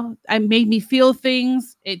 well, it made me feel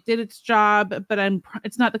things. It did its job, but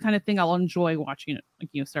it's not the kind of thing I'll enjoy watching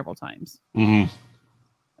it several times.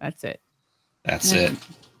 That's it. That's it.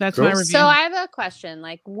 That's my review. So I have a question.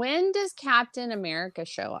 Like, when does Captain America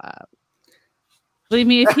show up? Believe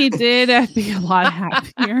me, if he did, I'd be a lot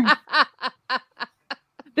happier.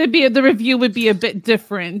 The review would be a bit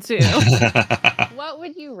different too. What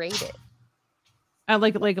would you rate it?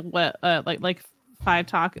 Like 1 to 5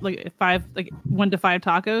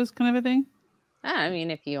 tacos kind of a thing. I mean,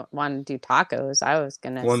 if you want to do tacos, I was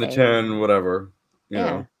gonna 1 to 10, whatever. You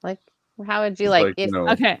know. Like how would you like if?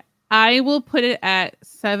 Okay, I will put it at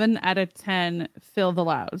 7 out of 10. Fill the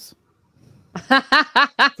louds.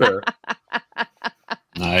 Fair.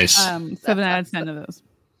 Nice. 7 out of 10 of those.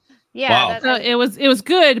 Yeah. Wow. So it was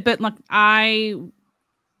good, but like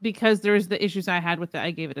because there's the issues I had with it,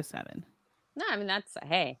 I gave it a 7. No, I mean that's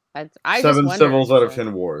I 7 civils out of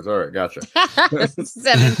 10 wars. All right, gotcha.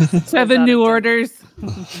 7 new orders.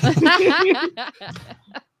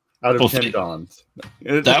 Out of 10 dons.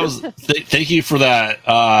 That was thank you for that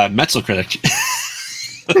Mezzo critic.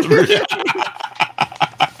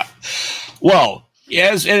 Well,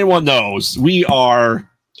 as anyone knows, we are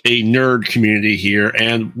a nerd community here,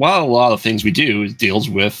 and while a lot of things we do deals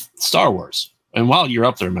with Star Wars, and while you're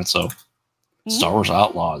up there, Mezzo, Star Wars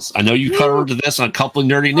Outlaws. I know you covered this on a couple of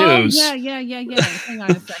nerdy news. Yeah. Hang on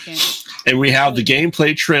a second. And we have the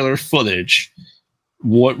gameplay trailer footage.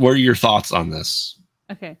 What are your thoughts on this?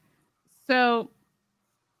 Okay, so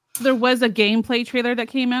there was a gameplay trailer that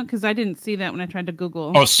came out because I didn't see that when I tried to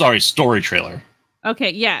Google. Oh, sorry, story trailer.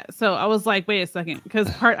 Okay, yeah. So I was like, wait a second, because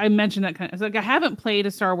I mentioned that kind of. Like, I haven't played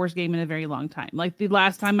a Star Wars game in a very long time. Like the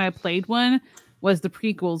last time I played one was the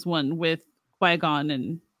prequels one with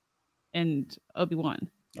Qui-Gon and Obi-Wan.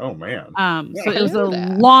 Oh man. So it was a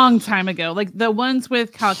long time ago. Like the ones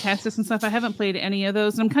with Cal Kestis and stuff, I haven't played any of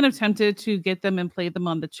those. I'm kind of tempted to get them and play them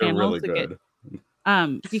on the channel. They're really good.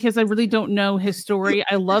 Because I really don't know his story.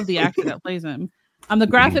 I love the actor that plays him. The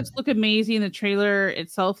graphics look amazing. The trailer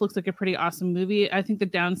itself looks like a pretty awesome movie. I think the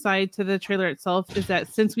downside to the trailer itself is that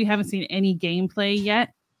since we haven't seen any gameplay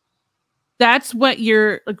yet, that's what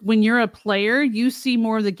you're like when you're a player, you see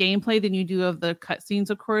more of the gameplay than you do of the cutscenes,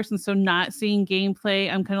 of course. And so not seeing gameplay,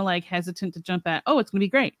 I'm kind of like hesitant to jump at, oh, it's gonna be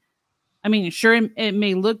great. I mean, sure, it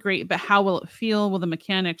may look great, but how will it feel? Will the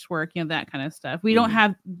mechanics work? You know, that kind of stuff. We don't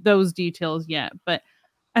have those details yet, but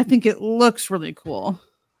I think it looks really cool.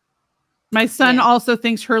 My son also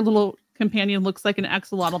thinks her little companion looks like an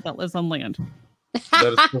axolotl that lives on land.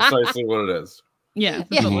 That is precisely what it is. Yeah.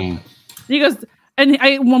 He goes, and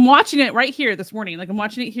I'm watching it right here this morning. Like I'm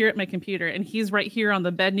watching it here at my computer, and he's right here on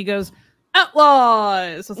the bed, and he goes,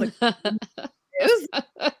 "Outlaws." I was like, "Yes."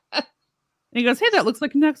 And he goes, "Hey, that looks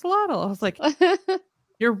like an axolotl." I was like,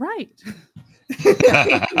 "You're right."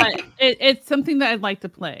 But it's something that I'd like to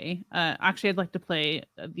play. Actually, I'd like to play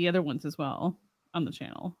the other ones as well on the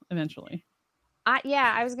channel eventually.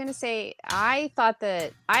 I was gonna say I thought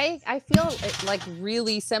that I feel like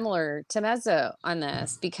really similar to Mezzo on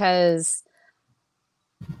this because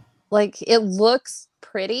like it looks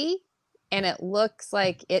pretty and it looks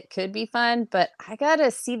like it could be fun, but I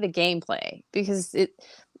gotta see the gameplay because it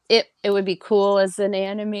would be cool as an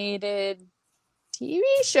animated TV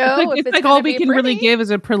show. It's like all we can really give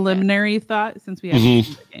is a preliminary thought since we haven't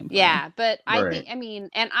seen the gameplay. Yeah, but I think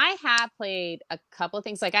and I have played a couple of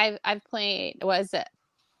things. Like I've played, what is it,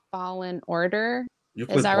 Fallen Order?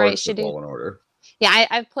 Is that right? Fallen Order. Yeah,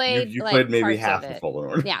 I've played. You played maybe half of Fallen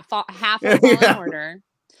Order. Yeah, half of Fallen Order.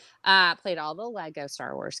 Played all the Lego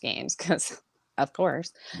Star Wars games because, of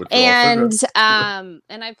course, and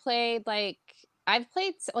I played I've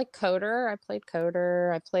played like Coder. I played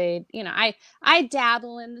Coder. I played, you know, I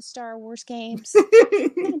dabble in the Star Wars games.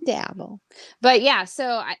 I dabble, but yeah.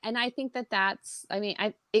 So I think that's. I mean,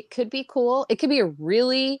 it could be cool. It could be a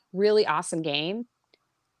really, really awesome game,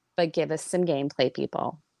 but give us some gameplay,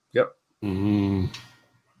 people. Yep.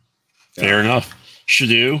 Fair enough.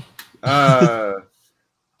 SHDU. I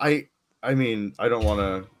mean, I don't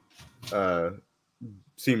want to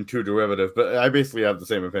seem too derivative, but I basically have the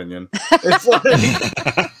same opinion. It's like,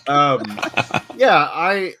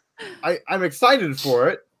 yeah, I'm excited for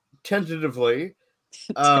it, tentatively.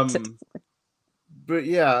 But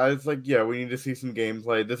yeah, it's like, yeah, we need to see some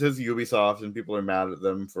gameplay. This is Ubisoft, and people are mad at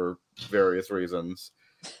them for various reasons.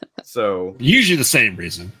 So usually the same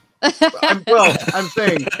reason. I'm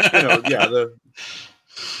saying, you know, yeah,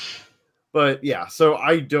 but yeah, so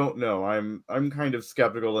I don't know. I'm kind of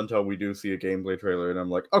skeptical until we do see a gameplay trailer, and I'm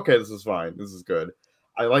like, okay, this is fine. This is good.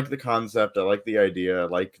 I like the concept. I like the idea. I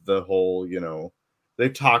like the whole, you know,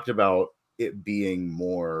 they've talked about it being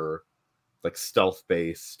more like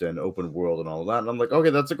stealth-based and open world and all of that. And I'm like, okay,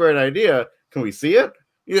 that's a great idea. Can we see it?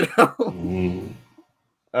 You know?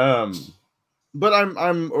 But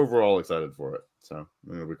I'm overall excited for it. So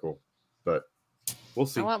it'll be cool. But we'll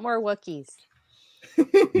see. I want more Wookiees.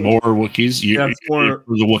 More Wookiees? For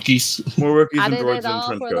the Wookiees? More Wookiees and droids it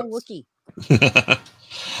all and for trench the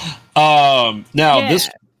coats. Now this,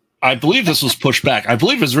 I believe this was pushed back. I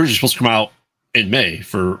believe it was originally supposed to come out in May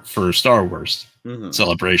for Star Wars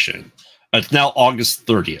Celebration. It's now August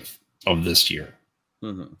 30th of this year.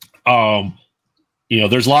 You know,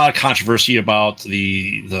 there's a lot of controversy about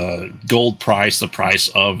the gold price, the price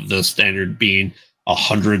of the standard being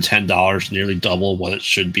 $110, nearly double what it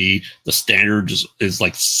should be. The standard is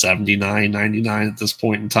like $79.99 at this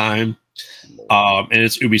point in time. And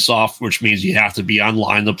it's Ubisoft, which means you have to be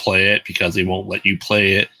online to play it because they won't let you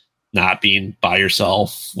play it not being by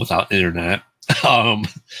yourself without internet.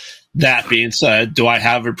 That being said, do I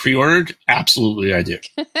have it pre-ordered? Absolutely, I do.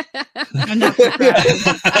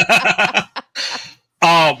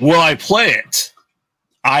 Will I play it?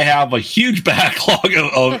 I have a huge backlog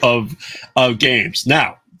of games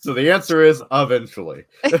now. So the answer is eventually.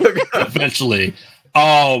 Eventually.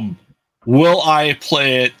 Will I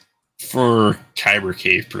play it for Kyber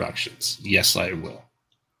Cave Productions? Yes, I will.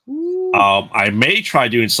 I may try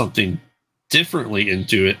doing something differently and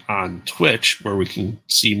do it on Twitch where we can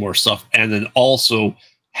see more stuff, and then also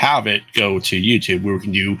have it go to YouTube where we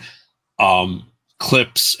can do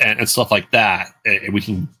clips and stuff like that. And we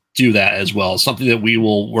can do that as well. It's something that we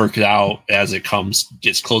will work it out as it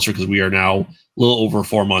gets closer, because we are now a little over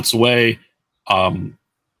 4 months away.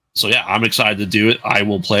 So yeah, I'm excited to do it. I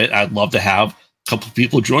will play it. I'd love to have a couple of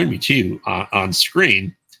people join me too on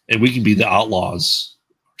screen, and we can be the outlaws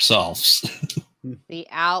ourselves. The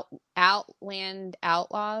Outland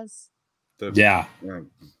Outlaws. Yeah.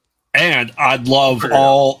 And I'd love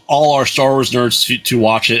all our Star Wars nerds to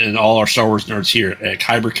watch it, and all our Star Wars nerds here at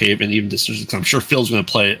Kyber Cave, and even distance. I'm sure Phil's going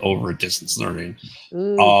to play it over at distance learning.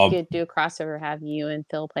 Ooh, you could do a crossover, have you and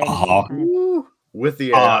Phil play with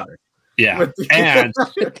the AI. Yeah,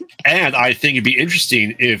 and I think it'd be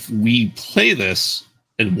interesting if we play this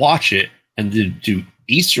and watch it, and then do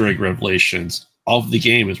Easter egg revelations of the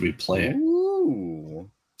game as we play it.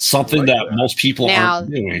 Something that most people aren't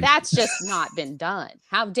doing. That's just not been done.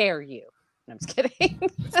 How dare you? I'm just kidding.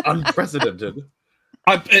 It's unprecedented.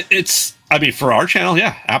 I mean, for our channel,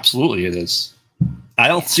 yeah, absolutely it is. I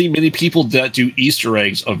don't see many people that do Easter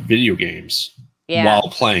eggs of video games while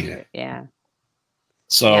playing it. Yeah.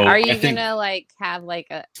 So are you gonna like have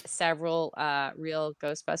like several real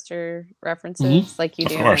Ghostbuster references like you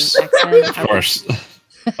do in X-Men? Of course.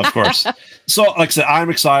 Of course. So like I said, I'm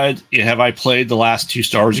excited. Have I played the last 2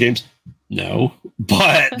 Star Wars games? No.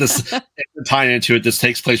 But this tying into it, this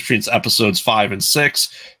takes place between episodes 5 and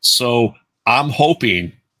 6. So I'm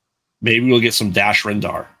hoping maybe we'll get some Dash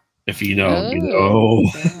Rendar. If you know, you know.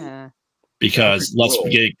 Yeah. Because let's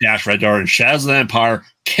get Dash Rendar and Shadows of the Empire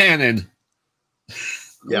canon.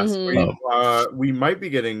 Yes, we might be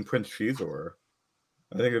getting Prince Shizor.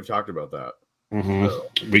 I think we've talked about that. So.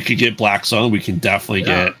 We could get Black Sun. We can definitely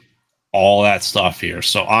get all that stuff here.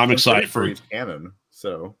 So I'm excited for canon.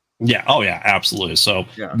 So yeah, oh yeah, absolutely. So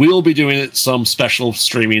we'll be doing some special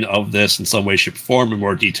streaming of this in some way, shape, or form, and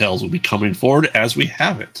more details will be coming forward as we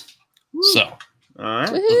have it. Woo. So all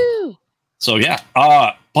right. Woo-hoo. So yeah,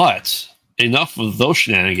 but enough of those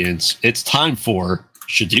shenanigans. It's time for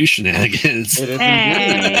SHDU shenanigans. It is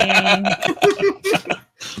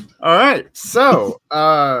all right, so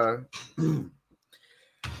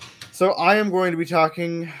so I am going to be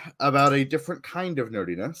talking about a different kind of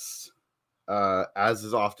nerdiness, as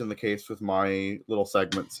is often the case with my little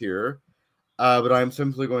segments here. But I'm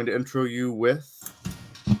simply going to intro you with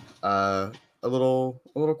a little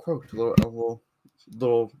quote, a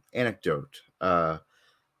little anecdote.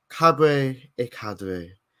 Cadre e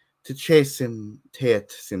cadre, te chasim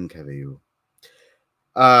teet sim caviu.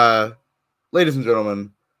 Ladies and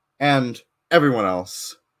gentlemen, and everyone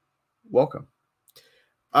else, welcome.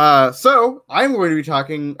 So I'm going to be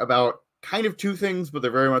talking about kind of 2 things, but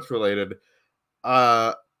they're very much related.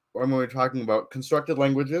 I'm going to be talking about constructed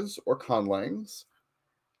languages, or conlangs,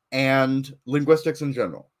 and linguistics in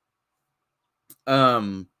general.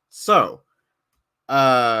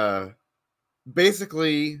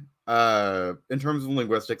 Basically, in terms of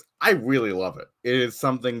linguistics, I really love it. It is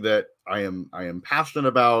something that I am passionate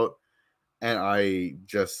about, and I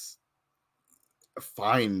just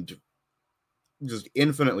find just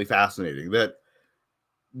infinitely fascinating. That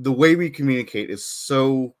the way we communicate is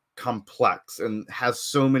so complex and has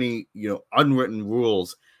so many, unwritten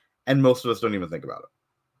rules, and most of us don't even think about it.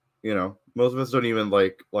 Most of us don't even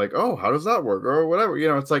like, oh, how does that work, or whatever.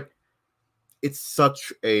 It's like, it's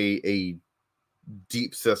such a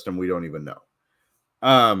deep system we don't even know.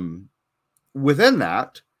 Within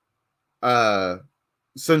that,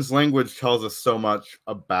 since language tells us so much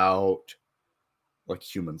about like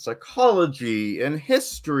human psychology and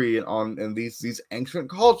history and these ancient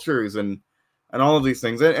cultures and all of these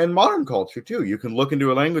things, and modern culture too. You can look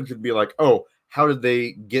into a language and be like, oh, how did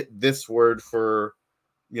they get this word for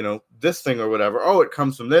this thing or whatever? Oh, it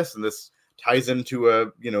comes from this, and this ties into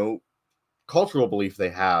a cultural belief they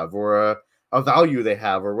have, or a value they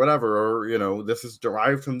have, or whatever, or this is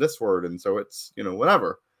derived from this word, and so it's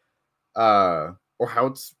whatever, or how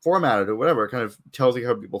it's formatted, or whatever. It kind of tells you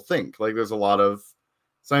how people think. Like, there's a lot of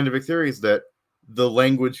scientific theories that the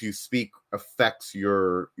language you speak affects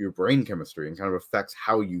your brain chemistry and kind of affects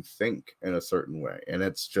how you think in a certain way, and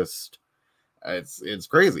it's just it's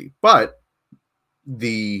crazy. But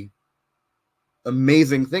the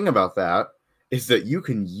amazing thing about that is that you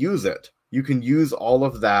can use it. You can use all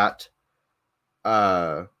of that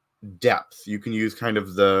depth. You can use kind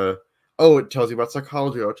of it tells you about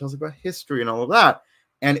psychology, it tells you about history and all of that.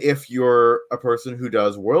 And if you're a person who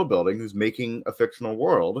does world building, who's making a fictional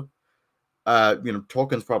world,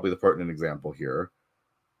 Tolkien's probably the pertinent example here.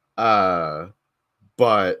 But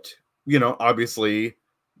obviously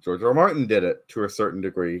George R. R. Martin did it to a certain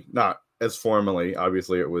degree, not as formally.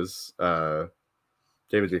 Obviously, it was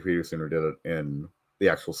David J. Peterson who did it in the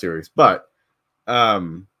actual series, but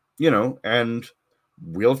and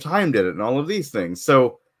Wheel of Time did it, and all of these things.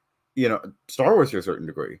 So, Star Wars to a certain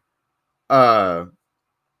degree, that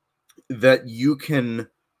you can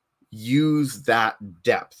use that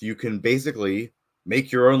depth. You can basically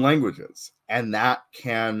make your own languages, and that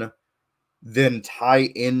can then tie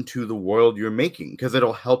into the world you're making, because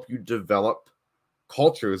it'll help you develop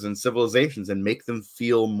cultures and civilizations and make them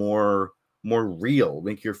feel more real,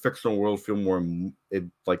 make your fictional world feel more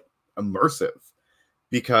like immersive,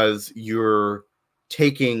 because you're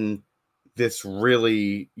taking this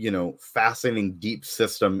really fascinating deep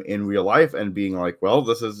system in real life and being like, well,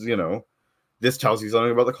 this is this tells you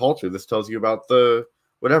something about the culture, this tells you about the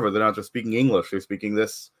whatever. They're not just speaking English, they're speaking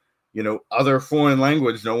this other foreign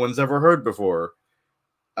language no one's ever heard before,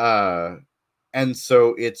 and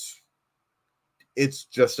so it's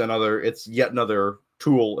yet another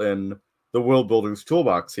tool in the world builder's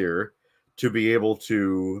toolbox here to be able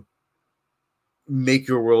to make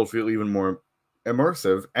your world feel even more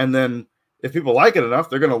immersive. And then if people like it enough,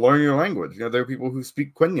 they're going to learn your language. You know, there are people who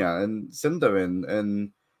speak Quenya and Sindarin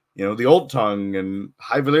and you know, the Old Tongue and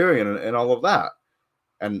High Valyrian and all of that.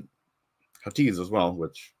 And Huttese as well,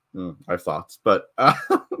 which I have thoughts. But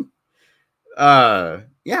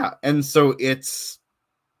yeah, and so it's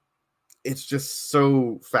just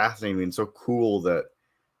so fascinating and so cool that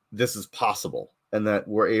this is possible and that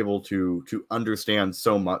we're able to understand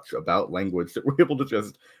so much about language that we're able to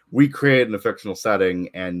just recreate in a fictional setting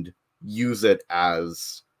and use it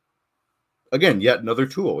as, again, yet another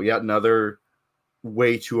tool, yet another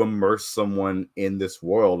way to immerse someone in this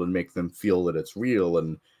world and make them feel that it's real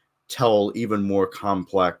and tell even more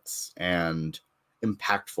complex and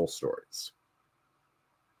impactful stories.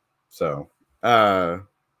 So,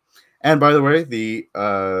 and by the way, the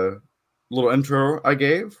little intro I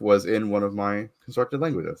gave was in one of my constructed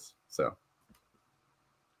languages. So,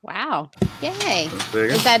 wow, yay!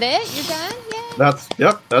 Is that it? You're done? Yay!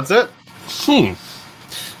 That's it.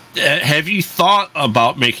 Have you thought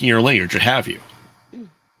about making your language, or have you?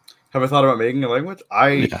 Have I thought about making a language?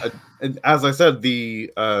 As I said, the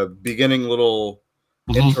beginning little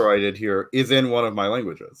intro I did here is in one of my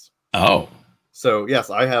languages. Oh, so yes,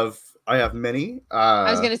 I have many. I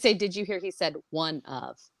was gonna say, did you hear he said one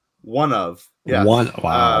of? One of, yes. One.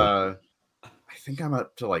 Wow. I think I'm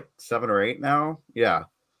up to like 7 or 8 now. Yeah.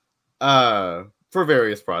 For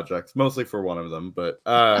various projects, mostly for one of them. But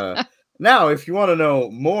now, if you want to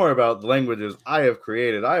know more about the languages I have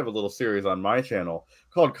created, I have a little series on my channel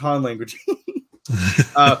called Con Language,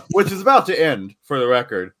 which is about to end, for the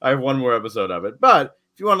record. I have one more episode of it. But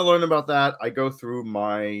if you want to learn about that, I go through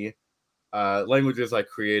my languages I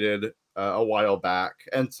created a while back,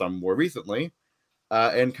 and some more recently,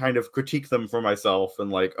 and kind of critique them for myself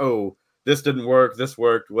and like, oh, this didn't work, this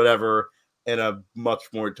worked, whatever, in a much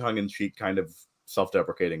more tongue-in-cheek kind of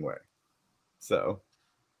self-deprecating way. So,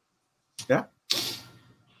 yeah.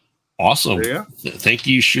 Awesome. Thank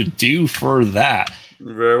you, SHDU, for that.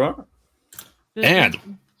 Very well. And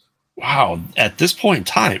wow, at this point in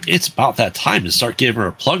time, it's about that time to start giving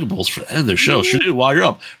our pluggables for the end of the show. SHDU, while you're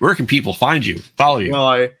up, where can people find you, follow you?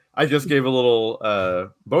 Well, I just gave a little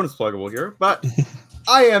bonus pluggable here, but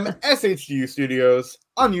I am SHDU Studios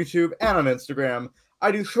on YouTube and on Instagram.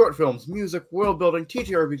 I do short films, music, world building,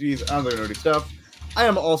 TTRPGs, and other nerdy stuff. I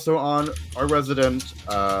am also on our resident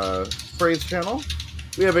Phrase channel.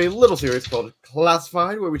 We have a little series called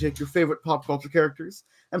Classified, where we take your favorite pop culture characters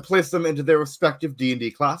and place them into their respective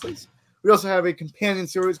D&D classes. We also have a companion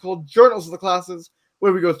series called Journals of the Classes,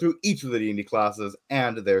 where we go through each of the D&D classes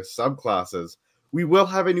and their subclasses. We will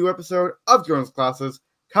have a new episode of Journals Classes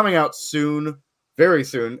coming out soon, very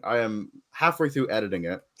soon. I am halfway through editing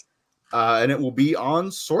it, and it will be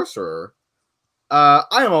on Sorcerer. I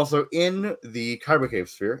am also in the Kyber Cave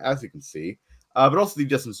sphere, as you can see, but also the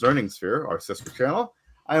Distance Learning sphere, our sister channel.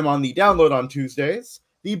 I am on the Download on Tuesdays,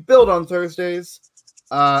 the Build on Thursdays,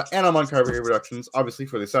 and I'm on Kyber Cave Productions, obviously,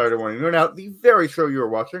 for the Saturday Morning Nerd Out, the very show you are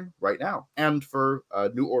watching right now, and for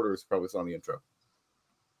New Orders, probably on the intro.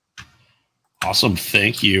 Awesome.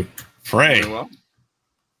 Thank you. Frey. Very well.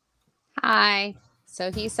 Hi.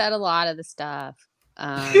 So he said a lot of the stuff.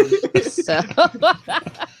 So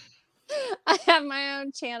I have my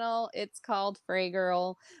own channel. It's called Frey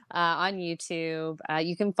Girl on YouTube.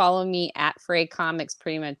 You can follow me at Frey Comics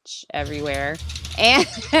pretty much everywhere.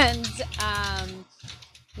 And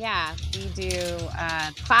yeah, we do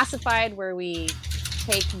Classified, where we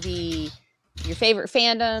take your favorite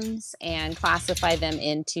fandoms and classify them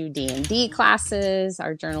into D&D classes.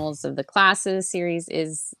 Our Journals of the Classes series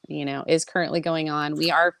is currently going on.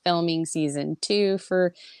 We are filming season 2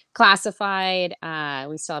 for Classified.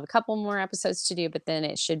 We still have a couple more episodes to do, but then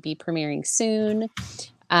it should be premiering soon.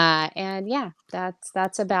 And yeah,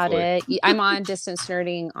 that's about it. I'm on Distance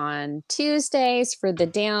Nerding on Tuesdays for the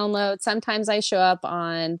download. Sometimes I show up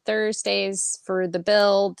on Thursdays for the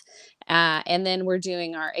build. And then we're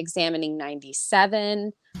doing our Examining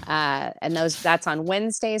 97. And that's on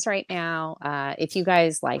Wednesdays right now. If you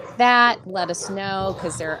guys like that, let us know,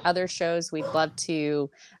 because there are other shows we'd love to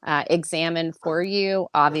examine for you.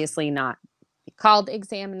 Obviously not called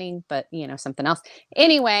Examining, but something else.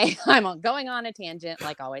 Anyway, I'm going on a tangent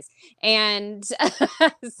like always. And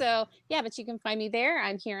so yeah, but you can find me there.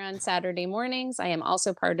 I'm here on Saturday mornings. I am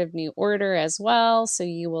also part of New Order as well, so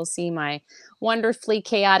you will see my wonderfully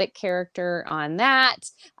chaotic character on that.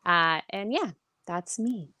 And yeah, that's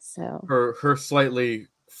me. So her slightly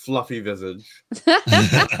fluffy visage.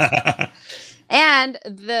 And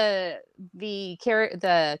the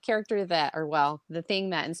character that, or well, the thing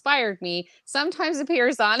that inspired me sometimes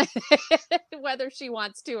appears on it, whether she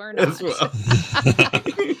wants to or not. As well.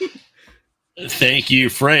 Thank you,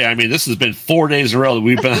 Frey. I mean, this has been 4 days in a row that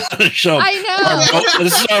we've been on the show. I know.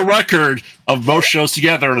 This is our record of most shows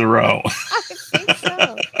together in a row. I think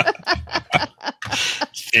so.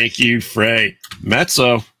 Thank you, Frey.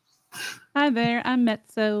 Mezzo. Hi there, I'm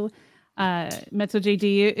Mezzo. Mezzo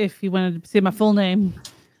JD, if you wanted to see my full name.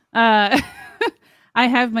 I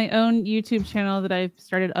have my own YouTube channel that I've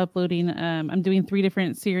started uploading. I'm doing 3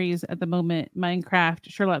 different series at the moment: Minecraft,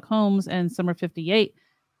 Sherlock Holmes, and Summer 58,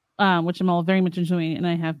 which I'm all very much enjoying, and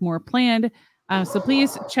I have more planned. So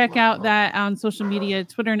please check out that on social media,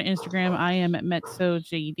 Twitter and Instagram. I am at Mezzo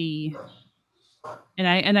JD,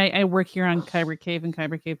 and I work here on Kyber Cave and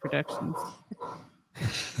Kyber Cave Productions.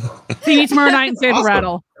 See you tomorrow night in Saber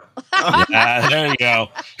Rattle. Yeah, there you go.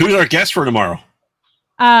 Who's our guest for tomorrow?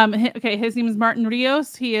 Okay, his name is Martin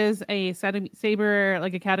Rios. He is a Saber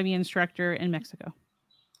Academy instructor in Mexico.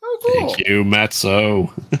 Oh, cool. Thank you,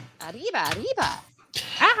 Mezzo. Arriba, arriba.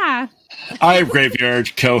 Ah, I'm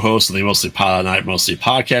Graveyard, co-host of the Mostly Pod at Night, Mostly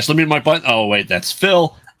Podcast. Let me hit my button. Oh, wait, that's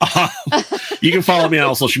Phil. You can follow me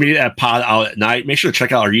on social media at Pod Out at Night. Make sure to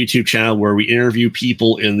check out our YouTube channel where we interview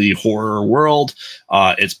people in the horror world.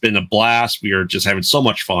 It's been a blast. We are just having so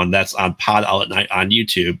much fun. That's on Pod Out at Night on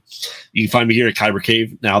YouTube. You can find me here at Kyber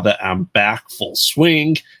Cave now that I'm back full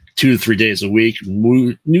swing, 2 to 3 days a week.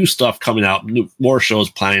 New stuff coming out, more shows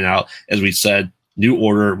planning out. As we said, New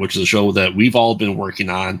Order, which is a show that we've all been working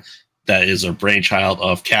on. That is a brainchild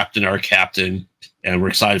of Captain, our captain. And we're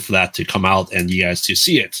excited for that to come out and you guys to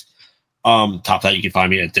see it. Top that, you can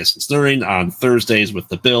find me at Distance Learning on Thursdays with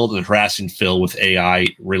The Build and harassing Phil with AI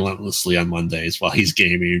relentlessly on Mondays while he's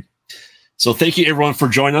gaming. So thank you everyone for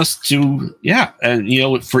joining us to,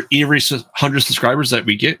 and for every 100 subscribers that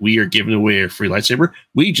we get, we are giving away a free lightsaber.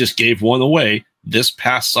 We just gave one away this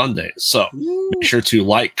past Sunday. So make sure to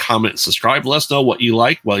like, comment, and subscribe. Let us know what you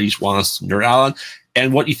like, what you want us to nerd out on,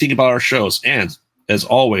 and what you think about our shows. And as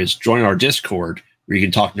always, join our Discord where you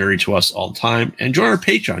can talk nerdy to us all the time, and join our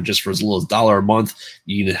Patreon just for as little as $1 a month.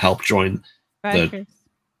 You can help join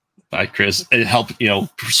Chris, and help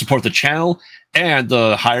support the channel. And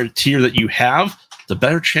the higher tier that you have, the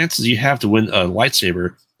better chances you have to win a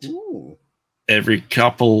lightsaber. Ooh. Every May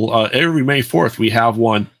 4th, we have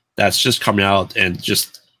one that's just coming out. And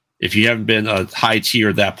just if you haven't been a high tier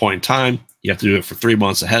at that point in time, you have to do it for 3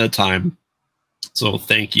 months ahead of time. So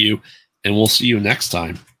thank you, and we'll see you next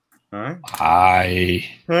time. All right. Bye.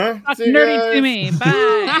 Talk nerdy to me.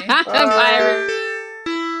 Bye. Bye.